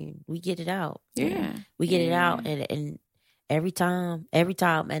and we get it out. Yeah, we get it out, and every time,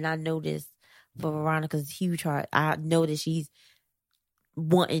 and I know this for Veronica's huge heart. I know that she's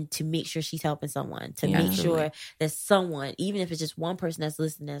wanting to make sure she's helping someone, to make sure that someone, even if it's just one person that's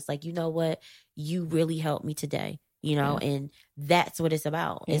listening, that's like, you know what, you really helped me today. You know, and that's what it's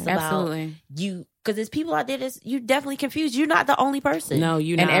about. It's about you, because there's people out there that's you definitely confused. You're not the only person. No,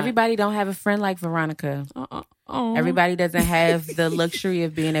 you're not. And everybody don't have a friend like Veronica. Everybody doesn't have the luxury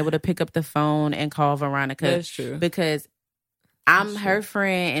of being able to pick up the phone and call Veronica. That's true. Because I'm her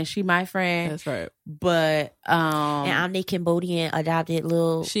friend and she my friend. That's right. But and I'm the Cambodian adopted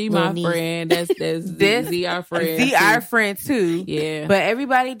little. She little my niece. friend. That's Z our friend. Z our friend too. Yeah. But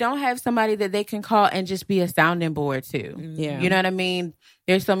everybody don't have somebody that they can call and just be a sounding board to. Yeah. You know what I mean?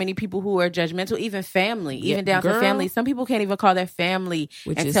 There's so many people who are judgmental, even family, even down to family. Some people can't even call their family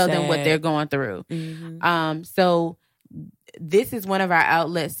and tell them what they're going through. Mm-hmm. So this is one of our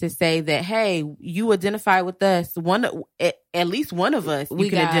outlets to say that, hey, you identify with us. At least one of us you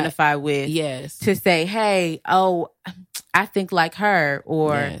can identify with. Yes. To say, hey, I think like her,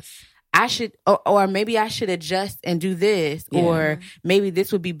 or I should, or maybe I should adjust and do this, or maybe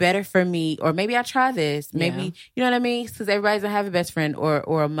this would be better for me, or maybe I try this. Maybe, you know what I mean? Because everybody doesn't have a best friend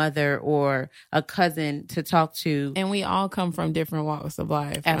or a mother or a cousin to talk to. And we all come from different walks of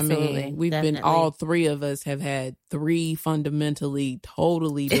life. Absolutely. I mean, we've been, all three of us have had three fundamentally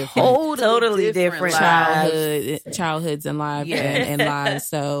totally different, totally different childhoods and lives and lives.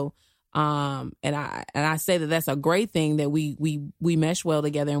 So, and I say that that's a great thing, that we mesh well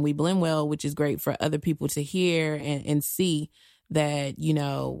together and we blend well, which is great for other people to hear and see that, you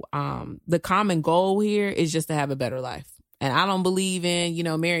know, the common goal here is just to have a better life. And I don't believe in,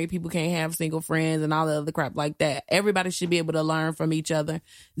 married people can't have single friends and all the other crap like that. Everybody should be able to learn from each other.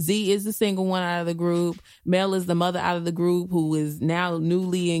 Z is the single one out of the group. Mel is the mother out of the group who is now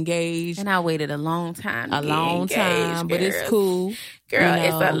newly engaged. And I waited a long time. But it's cool. Girl,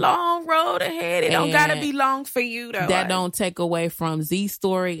 it's a long road ahead. It don't gotta be long for you though. That don't take away from Z's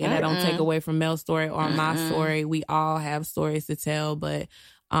story, and that don't take away from Mel's story or my story. We all have stories to tell, but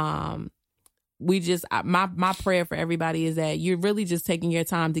we just my prayer for everybody is that you're really just taking your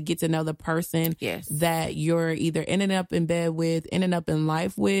time to get to know the person that you're either ending up in bed with, ending up in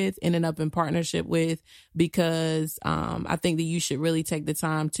life with, ending up in partnership with, because I think that you should really take the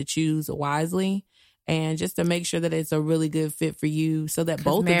time to choose wisely. And just to make sure that it's a really good fit for you so that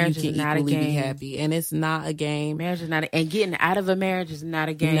both of you can equally be happy. And it's not a game. Marriage is not and getting out of a marriage is not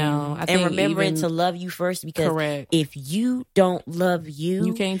a game. No. And remembering to love you first, because if you don't love you,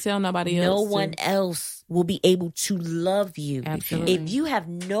 you can't tell nobody else. No one else will be able to love you. Absolutely. If you have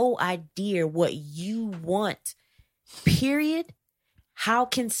no idea what you want, period, how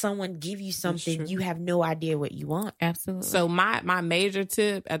can someone give you something you have no idea what you want? Absolutely. So my major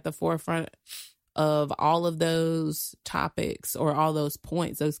tip at the forefront of all of those topics or all those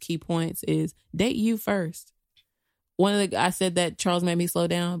points, those key points, is date you first. I said that Charles made me slow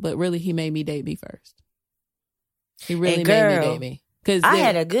down, but really he made me date me first. He really made me date me. Because I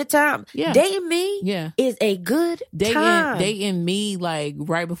had a good time. Yeah. Dating me is a good time. Dating me, like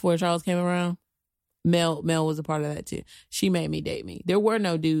right before Charles came around, Mel was a part of that too. She made me date me. There were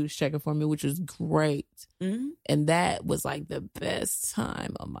no dudes checking for me, which was great. Mm-hmm. And that was like the best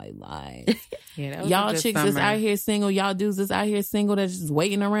time of my life. Y'all chicks that's out here single, y'all dudes that's out here single that's just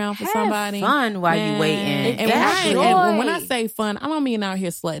waiting around for somebody. Have fun while you waiting. And when I say fun, I don't mean out here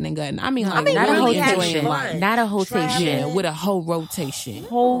slutting and gutting. I mean like not really a rotation. Not a rotation. Yeah, with a whole rotation.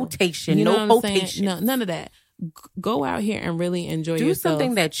 You know no rotation. No, none of that. Go out here and really enjoy yourself. Do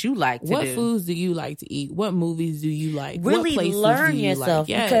something that you like to do. What foods do you like to eat? What movies do you like? Really what places learn do you yourself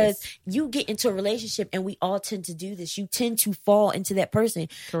like? because you get into a relationship and we all tend to do this. You tend to fall into that person.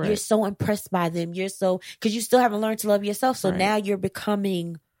 Correct. You're so impressed by them. Because you still haven't learned to love yourself. So now you're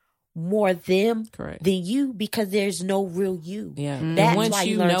becoming more them than you because there's no real you. Yeah. That's once why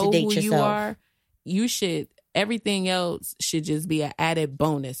you learn know to date who yourself. you are, you should, everything else should just be an added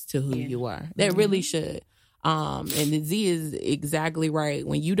bonus to who you are. That really should. And Z is exactly right.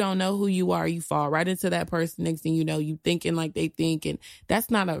 When you don't know who you are, you fall right into that person. Next thing you know, you thinking like they think, and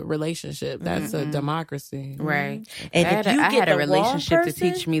that's not a relationship. That's a democracy, right? And if you get the relationship wrong person,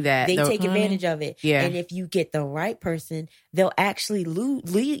 to teach me that they take advantage of it. Yeah. And if you get the right person, they'll actually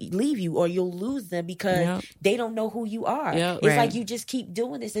leave you, or you'll lose them because they don't know who you are. It's like you just keep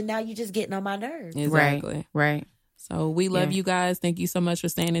doing this, and now you're just getting on my nerves. Exactly. Right. So we love you guys. Thank you so much for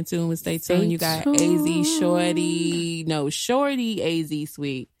staying in tune. Stay tuned. You got AZ Shorty. No, Shorty AZ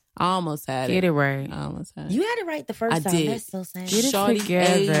Sweet. I almost had it. Get it right. I almost had it. You had it right the first time. Did. That's so sad. Get it Shorty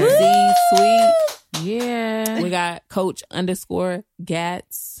together. AZ Sweet. Yeah. We got Coach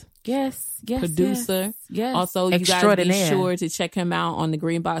 _Gats. Yes. Producer. Yes. Also, you guys be sure to check him out on the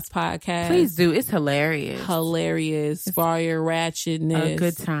Green Box Podcast. Please do. It's hilarious. For all your ratchetness. A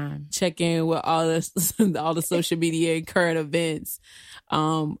good time. Check in with all the social media and current events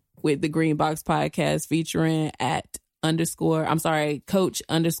with the Green Box Podcast featuring Coach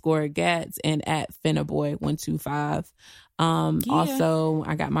 _Gats and at Finnaboy125. Also,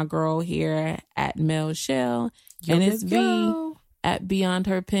 I got my girl here at Mel Shell, and it's V at Beyond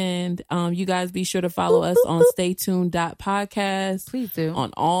Her Pen. You guys be sure to follow us on staytuned.podcast. Please do. On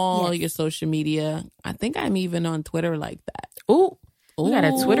all your social media. I think I'm even on Twitter like that. Ooh. You got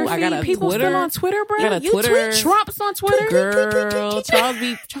a Twitter feed? I got a People Twitter. Still on Twitter, bro? Got a you Twitter. Tweet Trump's on Twitter? Girl, Charles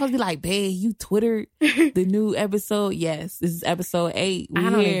be like, babe, you Twittered the new episode? Yes, this is episode 8. I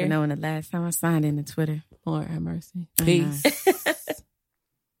don't even know when the last time I signed into Twitter. Lord have mercy. Peace.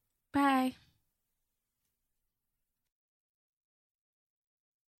 Bye.